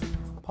takes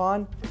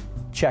pawn,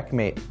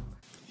 checkmate.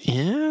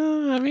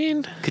 Yeah, I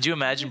mean, could you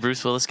imagine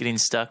Bruce Willis getting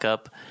stuck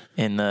up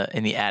in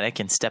the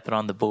attic and stepping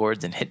on the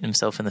boards and hitting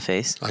himself in the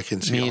face? I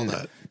can see all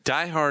that.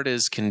 Die Hard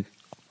is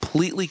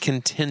completely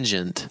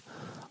contingent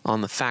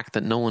on the fact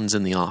that no one's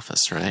in the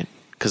office, right?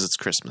 Because it's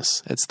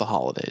Christmas. It's the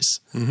holidays.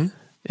 Mm-hmm.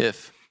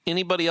 If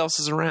anybody else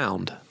is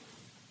around,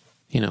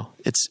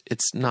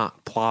 it's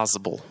not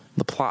plausible.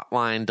 The plot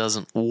line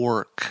doesn't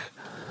work.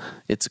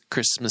 It's a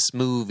Christmas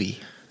movie.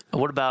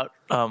 What about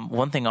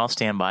one thing I'll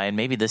stand by, and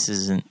maybe this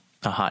isn't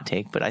a hot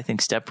take, but I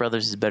think Step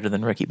Brothers is better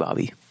than Ricky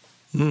Bobby.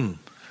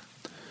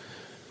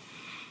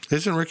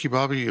 Isn't Ricky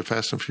Bobby a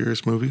Fast and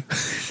Furious movie?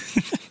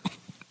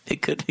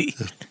 It could be.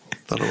 I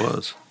thought it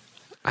was.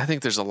 I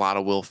think there's a lot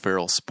of Will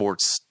Ferrell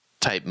sports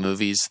type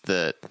movies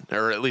that,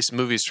 or at least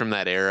movies from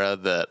that era,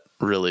 that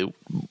really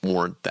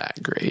weren't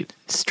that great.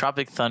 Is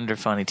Tropic Thunder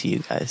funny to you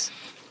guys?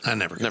 I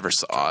never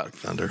saw it.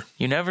 Thunder.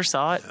 You never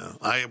saw it? No.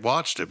 I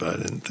watched it, but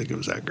I didn't think it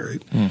was that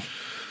great.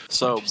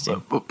 So,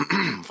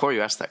 before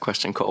you asked that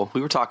question, Cole,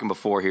 we were talking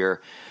before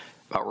here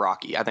about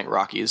Rocky. I think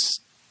Rocky is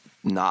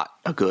not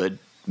a good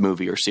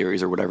movie or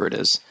series or whatever it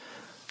is.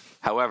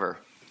 However,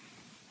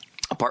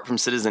 apart from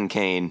Citizen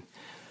Kane,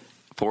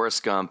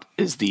 Forrest Gump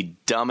is the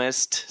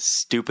dumbest,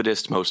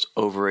 stupidest, most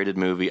overrated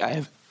movie I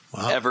have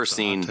ever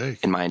seen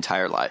in my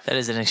entire life. That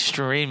is an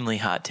extremely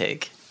hot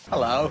take.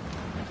 Hello,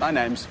 my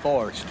name's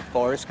Forrest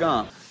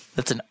Gump.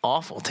 That's an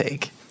awful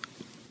take.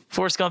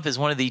 Forrest Gump is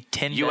one of the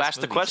 10 You best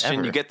asked the movies question,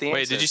 ever. you get the answer.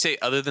 Wait, did you say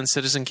other than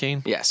Citizen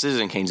Kane? Yeah,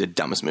 Citizen Kane's the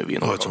dumbest movie in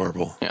the world. It's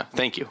horrible. Yeah,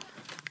 thank you.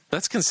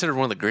 That's considered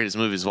one of the greatest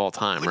movies of all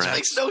time, Which right?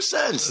 makes no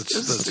sense.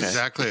 That's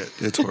exactly it.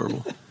 It's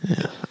horrible.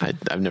 Yeah,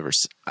 I've never.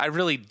 I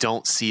really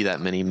don't see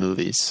that many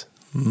movies.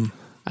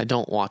 I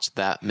don't watch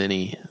that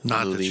many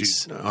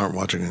movies. That you aren't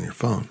watching on your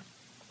phone.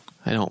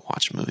 I don't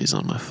watch movies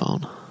on my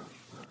phone.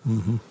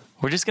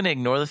 We're just going to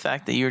ignore the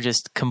fact that you're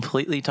just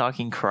completely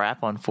talking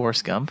crap on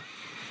Forrest Gump.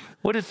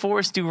 What did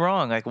Forrest do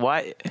wrong? Like,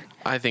 why?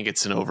 I think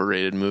it's an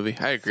overrated movie.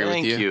 I agree with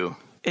you. Thank you.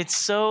 It's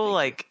so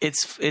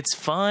it's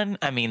fun.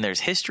 I mean, there's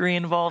history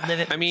involved in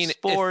it. I mean,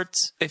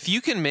 sports. If you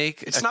can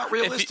make, It's not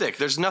realistic.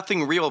 There's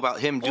nothing real about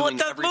him doing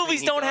the everything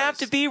movies he don't does. have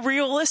to be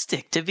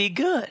realistic to be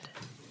good.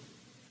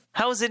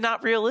 How is it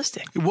not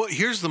realistic?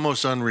 Here's the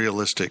most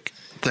unrealistic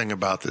thing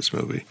about this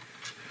movie.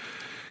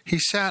 He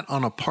sat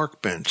on a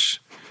park bench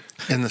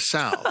in the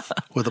South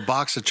with a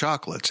box of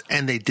chocolates,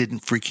 and they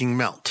didn't freaking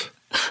melt.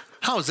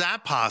 How is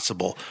that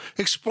possible?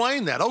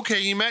 Explain that. Okay,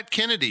 you met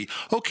Kennedy.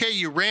 Okay,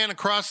 you ran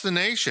across the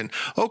nation.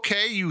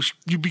 Okay, you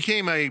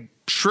became a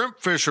shrimp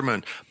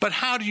fisherman. But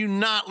how do you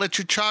not let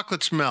your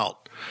chocolates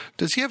melt?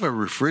 Does he have a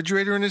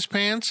refrigerator in his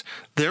pants?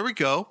 There we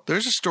go.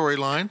 There's a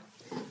storyline.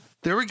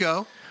 There we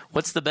go.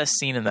 What's the best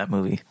scene in that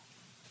movie?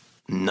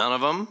 None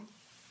of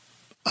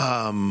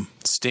them.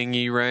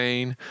 Stingy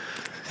Rain.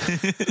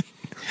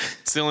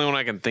 It's the only one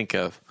I can think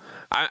of.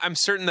 I'm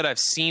certain that I've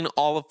seen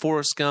all of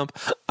Forrest Gump.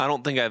 I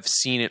don't think I've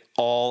seen it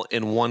all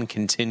in one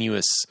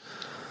continuous.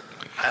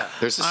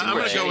 There's a scene I'm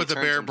where going to go Jenny with the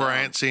turns Bear him down.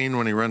 Bryant scene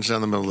when he runs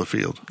down the middle of the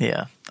field.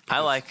 Yeah. I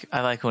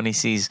like when he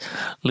sees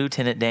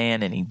Lieutenant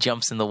Dan and he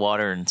jumps in the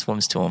water and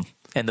swims to him,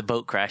 and the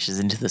boat crashes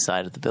into the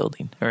side of the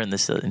building or into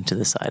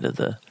the side of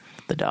the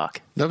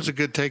dock. That was a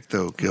good take,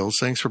 though, Gills.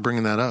 Thanks for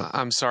bringing that up.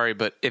 I'm sorry,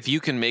 but if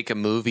you can make a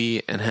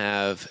movie and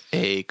have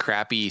a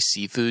crappy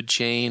seafood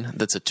chain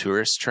that's a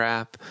tourist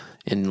trap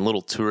in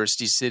little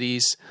touristy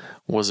cities,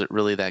 was it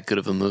really that good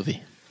of a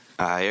movie?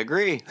 I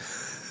agree.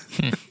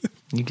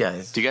 You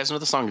guys. Do you guys know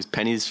the song is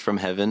Pennies from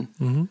Heaven?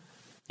 Mm-hmm.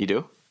 You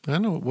do? I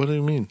know. What do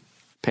you mean?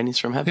 Pennies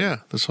from Heaven? Yeah,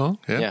 the song?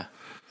 Yeah.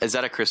 Is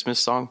that a Christmas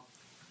song?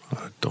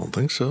 I don't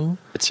think so.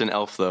 It's an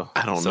elf, though.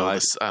 I don't so know I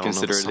this- I don't know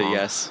consider the it a song.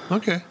 yes.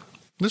 Okay.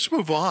 Let's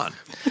move on.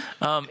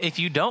 If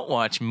you don't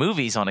watch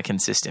movies on a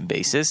consistent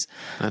basis,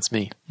 that's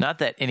me. Not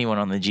that anyone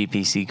on the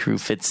GPC crew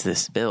fits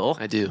this bill.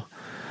 I do.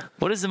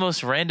 What is the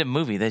most random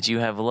movie that you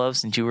have loved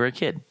since you were a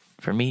kid?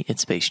 For me,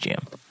 it's Space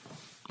Jam.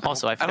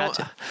 Also, I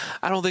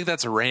don't think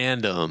that's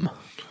random.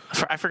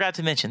 I forgot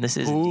to mention this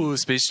is. Ooh,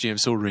 Space Jam,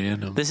 so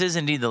random. This is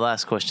indeed the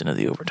last question of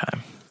the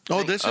overtime.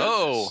 Oh, this is.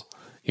 Oh,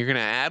 you're gonna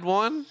add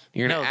one?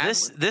 You're gonna add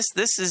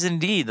this is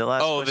indeed the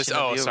last. question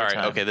of the sorry.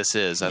 overtime. Okay, this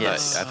is. I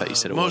thought you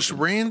said it was most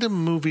random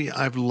movie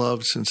I've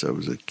loved since I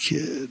was a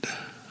kid.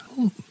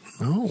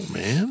 No,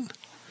 man.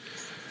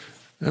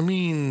 I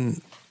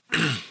mean,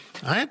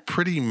 I had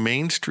pretty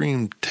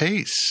mainstream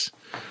tastes,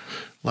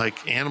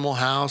 like Animal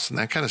House and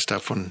that kind of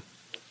stuff when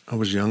I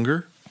was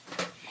younger.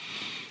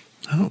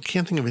 I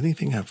can't think of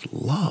anything I've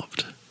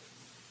loved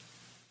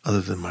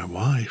other than my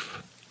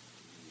wife.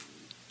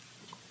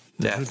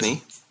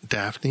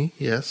 Daphne,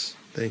 yes.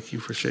 Thank you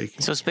for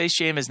shaking. So Space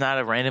Jam is not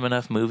a random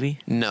enough movie?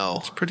 No.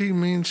 It's pretty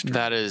mainstream.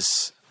 That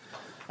is.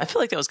 I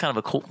feel like that was kind of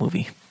a cult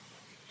movie.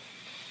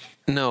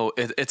 No,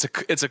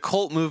 it's a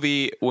cult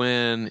movie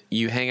when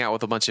you hang out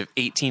with a bunch of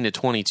 18 to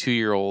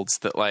 22-year-olds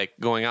that like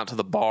going out to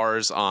the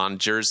bars on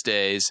Jersey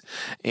days,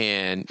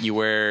 and you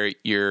wear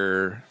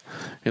your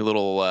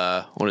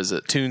little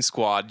Toon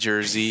Squad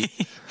jersey.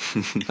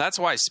 That's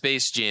why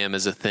Space Jam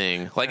is a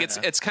thing. Like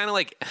it's kind of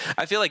like,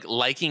 I feel like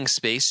liking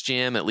Space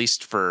Jam, at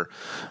least for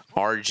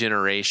our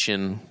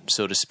generation,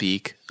 so to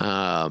speak.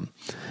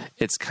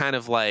 It's kind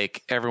of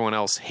like everyone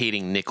else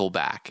hating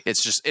Nickelback.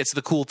 It's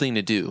the cool thing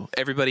to do.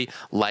 Everybody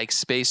likes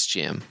Space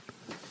Jam.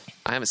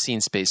 I haven't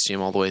seen Space Jam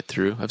all the way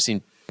through. I've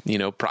seen,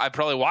 I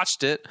probably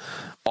watched it,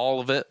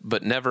 all of it,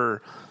 but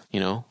never,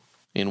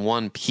 in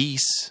one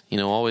piece,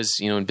 always,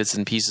 in bits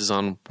and pieces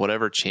on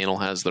whatever channel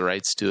has the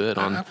rights to it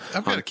on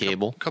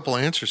cable. A couple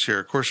of answers here.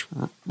 Of course,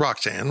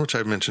 Roxanne, which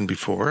I've mentioned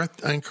before.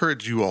 I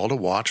encourage you all to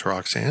watch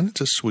Roxanne.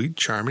 It's a sweet,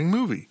 charming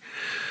movie.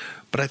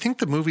 But I think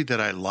the movie that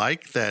I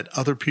like that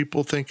other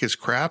people think is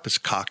crap is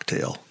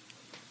Cocktail.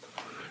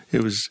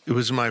 It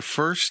was my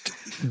first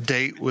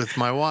date with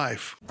my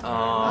wife.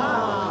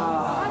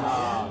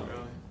 Oh.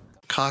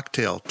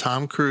 Cocktail.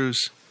 Tom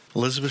Cruise,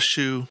 Elizabeth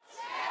Shue.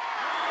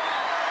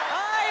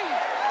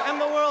 I am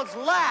the world's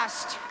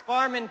last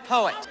barman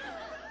poet.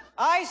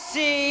 I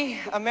see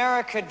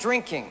America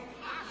drinking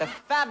the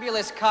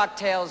fabulous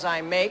cocktails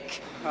I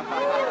make.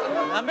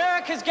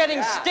 America's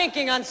getting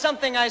stinking on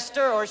something I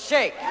stir or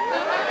shake.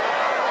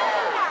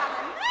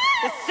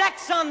 The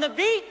sex on the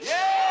beach.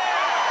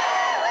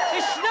 The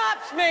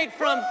schnapps made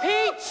from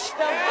peach.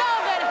 The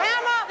velvet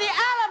hammer. The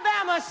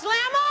Alabama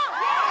slammer.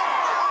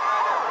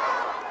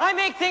 I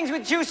make things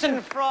with juice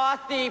and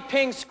froth. The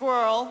pink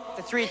squirrel.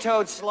 The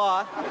three-toed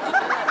sloth.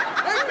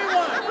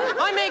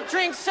 I make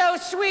drinks so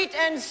sweet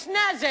and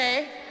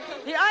snazzy.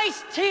 The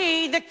iced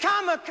tea, the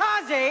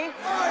kamikaze,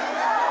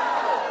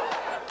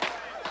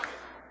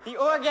 the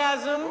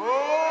orgasm,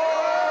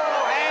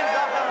 hands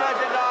up the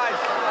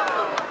merchandise,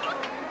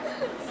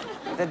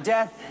 the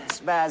death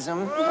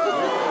spasm,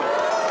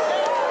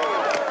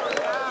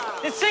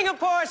 the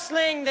Singapore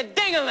sling, the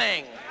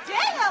ding-a-ling.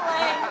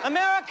 Ding-a-ling?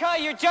 America,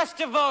 you're just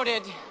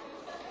devoted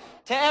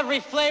to every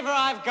flavor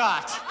I've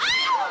got.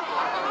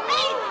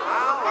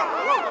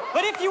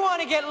 But if you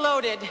want to get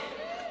loaded,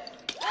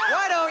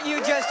 why don't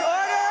you just order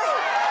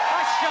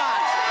a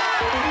shot?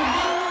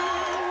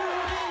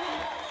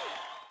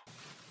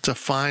 It's a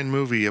fine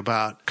movie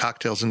about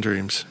cocktails and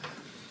dreams.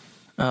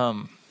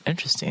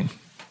 Interesting.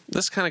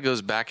 This kind of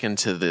goes back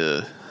into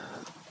the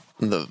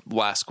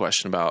last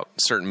question about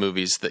certain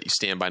movies that you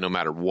stand by no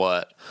matter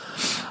what.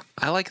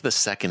 I like the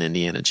second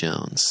Indiana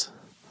Jones,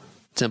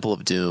 Temple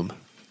of Doom.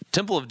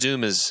 Temple of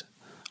Doom is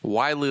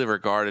widely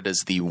regarded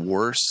as the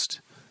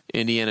worst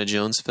Indiana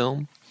Jones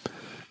film,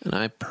 and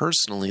I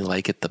personally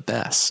like it the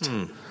best.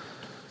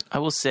 I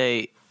will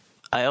say,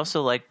 I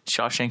also like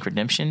Shawshank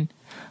Redemption.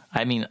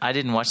 I mean, I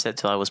didn't watch that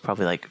till I was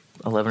probably like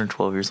 11 or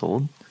 12 years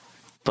old,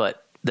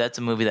 but that's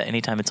a movie that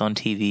anytime it's on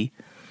TV,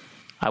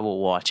 I will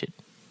watch it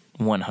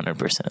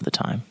 100% of the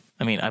time.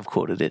 I mean, I've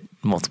quoted it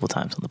multiple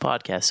times on the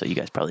podcast, so you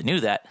guys probably knew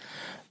that,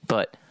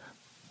 but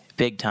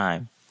big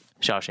time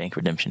Shawshank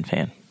Redemption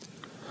fan.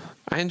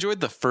 I enjoyed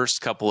the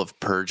first couple of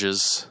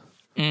Purges,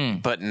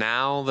 but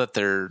now that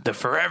they're the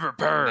forever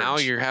Purge, now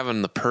you're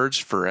having the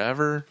Purge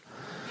forever.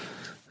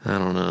 I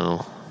don't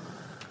know.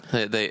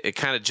 It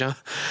kind of jump.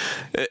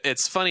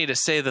 It's funny to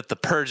say that the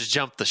Purge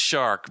jumped the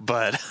shark,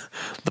 but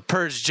the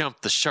Purge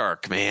jumped the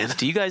shark, man.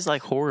 Do you guys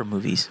like horror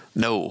movies?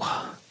 No.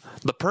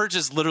 The Purge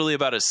is literally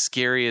about as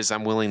scary as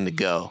I'm willing to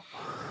go.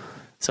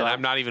 So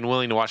I'm not even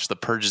willing to watch The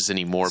Purges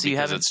anymore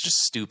because it's just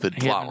stupid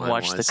plot line. You haven't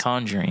watched The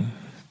Conjuring?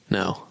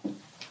 No.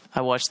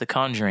 I watched The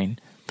Conjuring.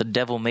 The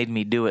devil made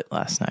me do it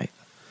last night.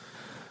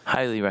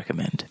 Highly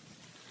recommend.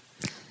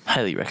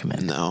 Highly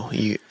recommend. No,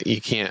 you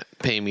can't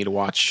pay me to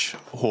watch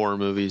horror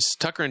movies.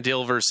 Tucker and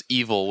Dale vs.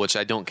 Evil, which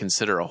I don't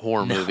consider a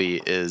horror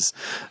movie, is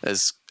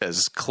as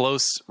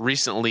close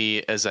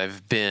recently as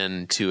I've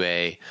been to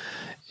a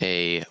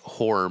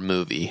horror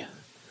movie.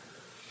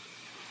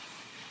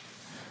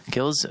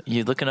 Gills,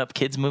 you looking up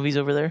kids movies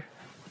over there?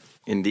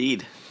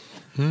 Indeed.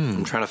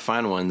 I'm trying to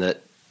find one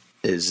that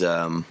is,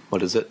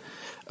 what is it?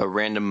 A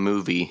random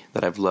movie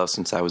that I've loved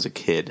since I was a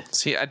kid.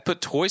 See, I'd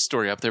put Toy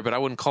Story up there, but I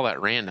wouldn't call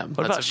that random.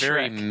 What That's about a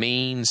very Shrek?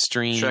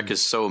 mainstream. Shrek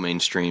is so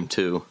mainstream,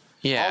 too.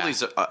 Yeah. All these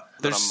that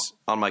I'm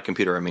on my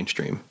computer are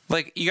mainstream.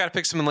 Like, you got to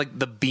pick something like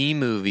the Bee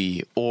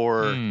Movie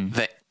or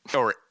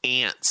or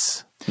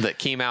Ants that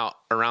came out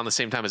around the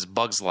same time as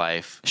Bug's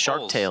Life.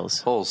 Shark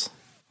Tales.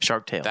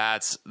 Shark Tale.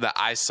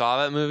 I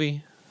saw that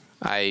movie.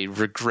 I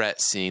regret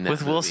seeing that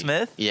With movie. Will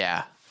Smith?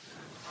 Yeah.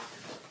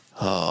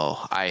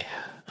 Oh,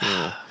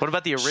 What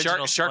about the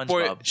original Shark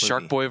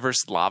SpongeBob Boy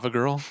versus Lava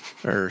Girl,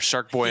 or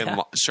Shark Boy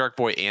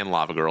and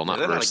Lava Girl? Not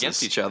they're not versus.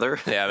 against each other.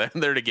 Yeah,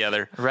 they're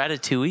together.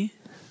 Ratatouille.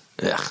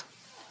 Yeah.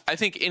 I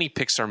think any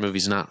Pixar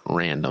movie's not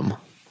random.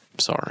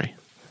 Sorry.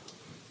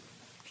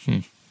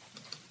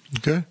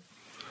 Okay.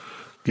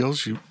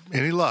 Gills,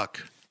 any luck?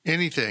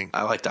 Anything?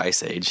 I liked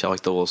Ice Age. I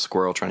like the little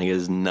squirrel trying to get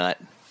his nut.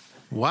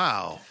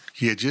 Wow.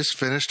 You just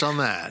finished on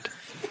that.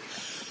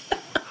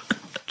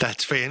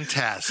 That's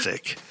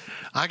fantastic.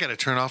 I got to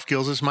turn off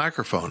Gills'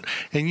 microphone.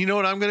 And you know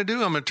what I'm going to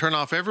do? I'm going to turn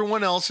off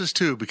everyone else's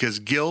too, because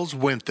Gills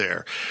went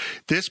there.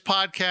 This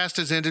podcast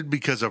has ended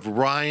because of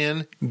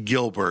Ryan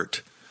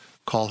Gilbert.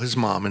 Call his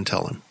mom and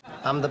tell him.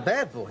 I'm the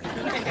bad boy.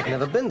 I've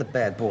never been the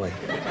bad boy.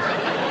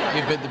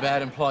 You've been the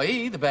bad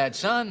employee, the bad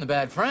son, the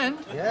bad friend.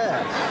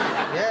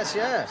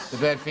 Yes. The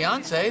bad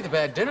fiance, the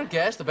bad dinner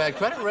guest, the bad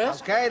credit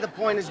risk. Okay, the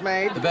point is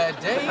made. The bad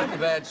date, the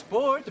bad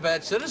sport, the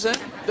bad citizen,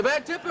 the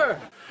bad tipper.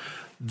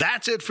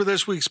 That's it for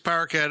this week's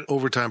PowerCat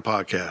Overtime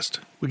Podcast.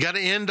 We got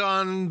to end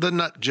on the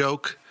nut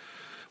joke,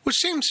 which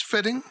seems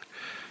fitting.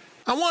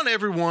 I want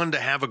everyone to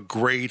have a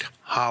great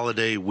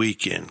holiday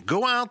weekend.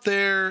 Go out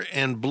there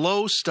and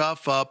blow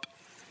stuff up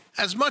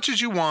as much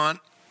as you want,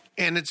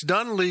 and it's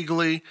done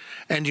legally,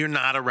 and you're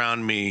not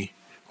around me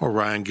or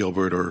Ryan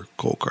Gilbert or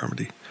Cole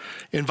Carmody.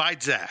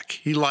 Invite Zach.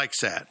 He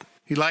likes that.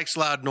 He likes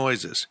loud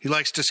noises. He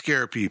likes to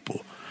scare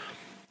people.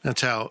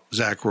 That's how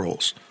Zach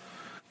rolls.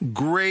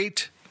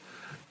 Great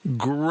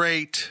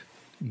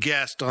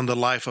guest on The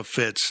Life of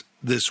Fitz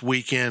this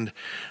weekend.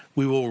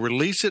 We will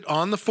release it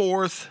on the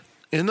 4th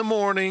in the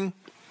morning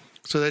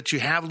so that you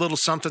have a little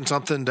something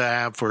to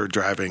have for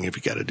driving if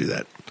you got to do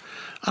that.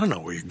 I don't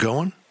know where you're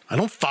going. I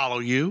don't follow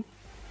you.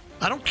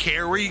 I don't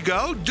care where you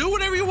go. Do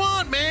whatever you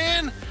want,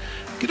 man.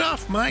 Get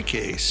off my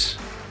case.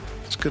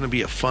 It's going to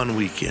be a fun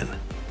weekend.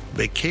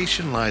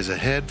 Vacation lies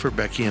ahead for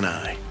Becky and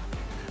I.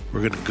 We're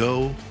going to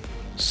go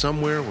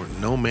somewhere where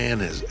no man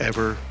has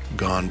ever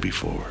gone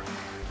before.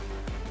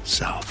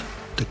 South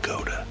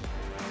Dakota.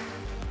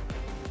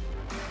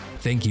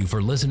 Thank you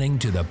for listening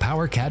to the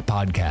PowerCat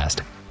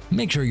Podcast.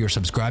 Make sure you're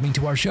subscribing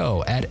to our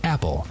show at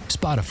Apple,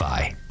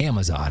 Spotify,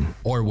 Amazon,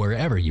 or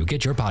wherever you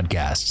get your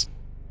podcasts.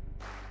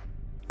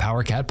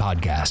 PowerCat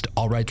Podcast.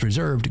 All rights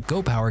reserved.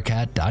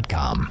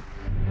 GoPowerCat.com.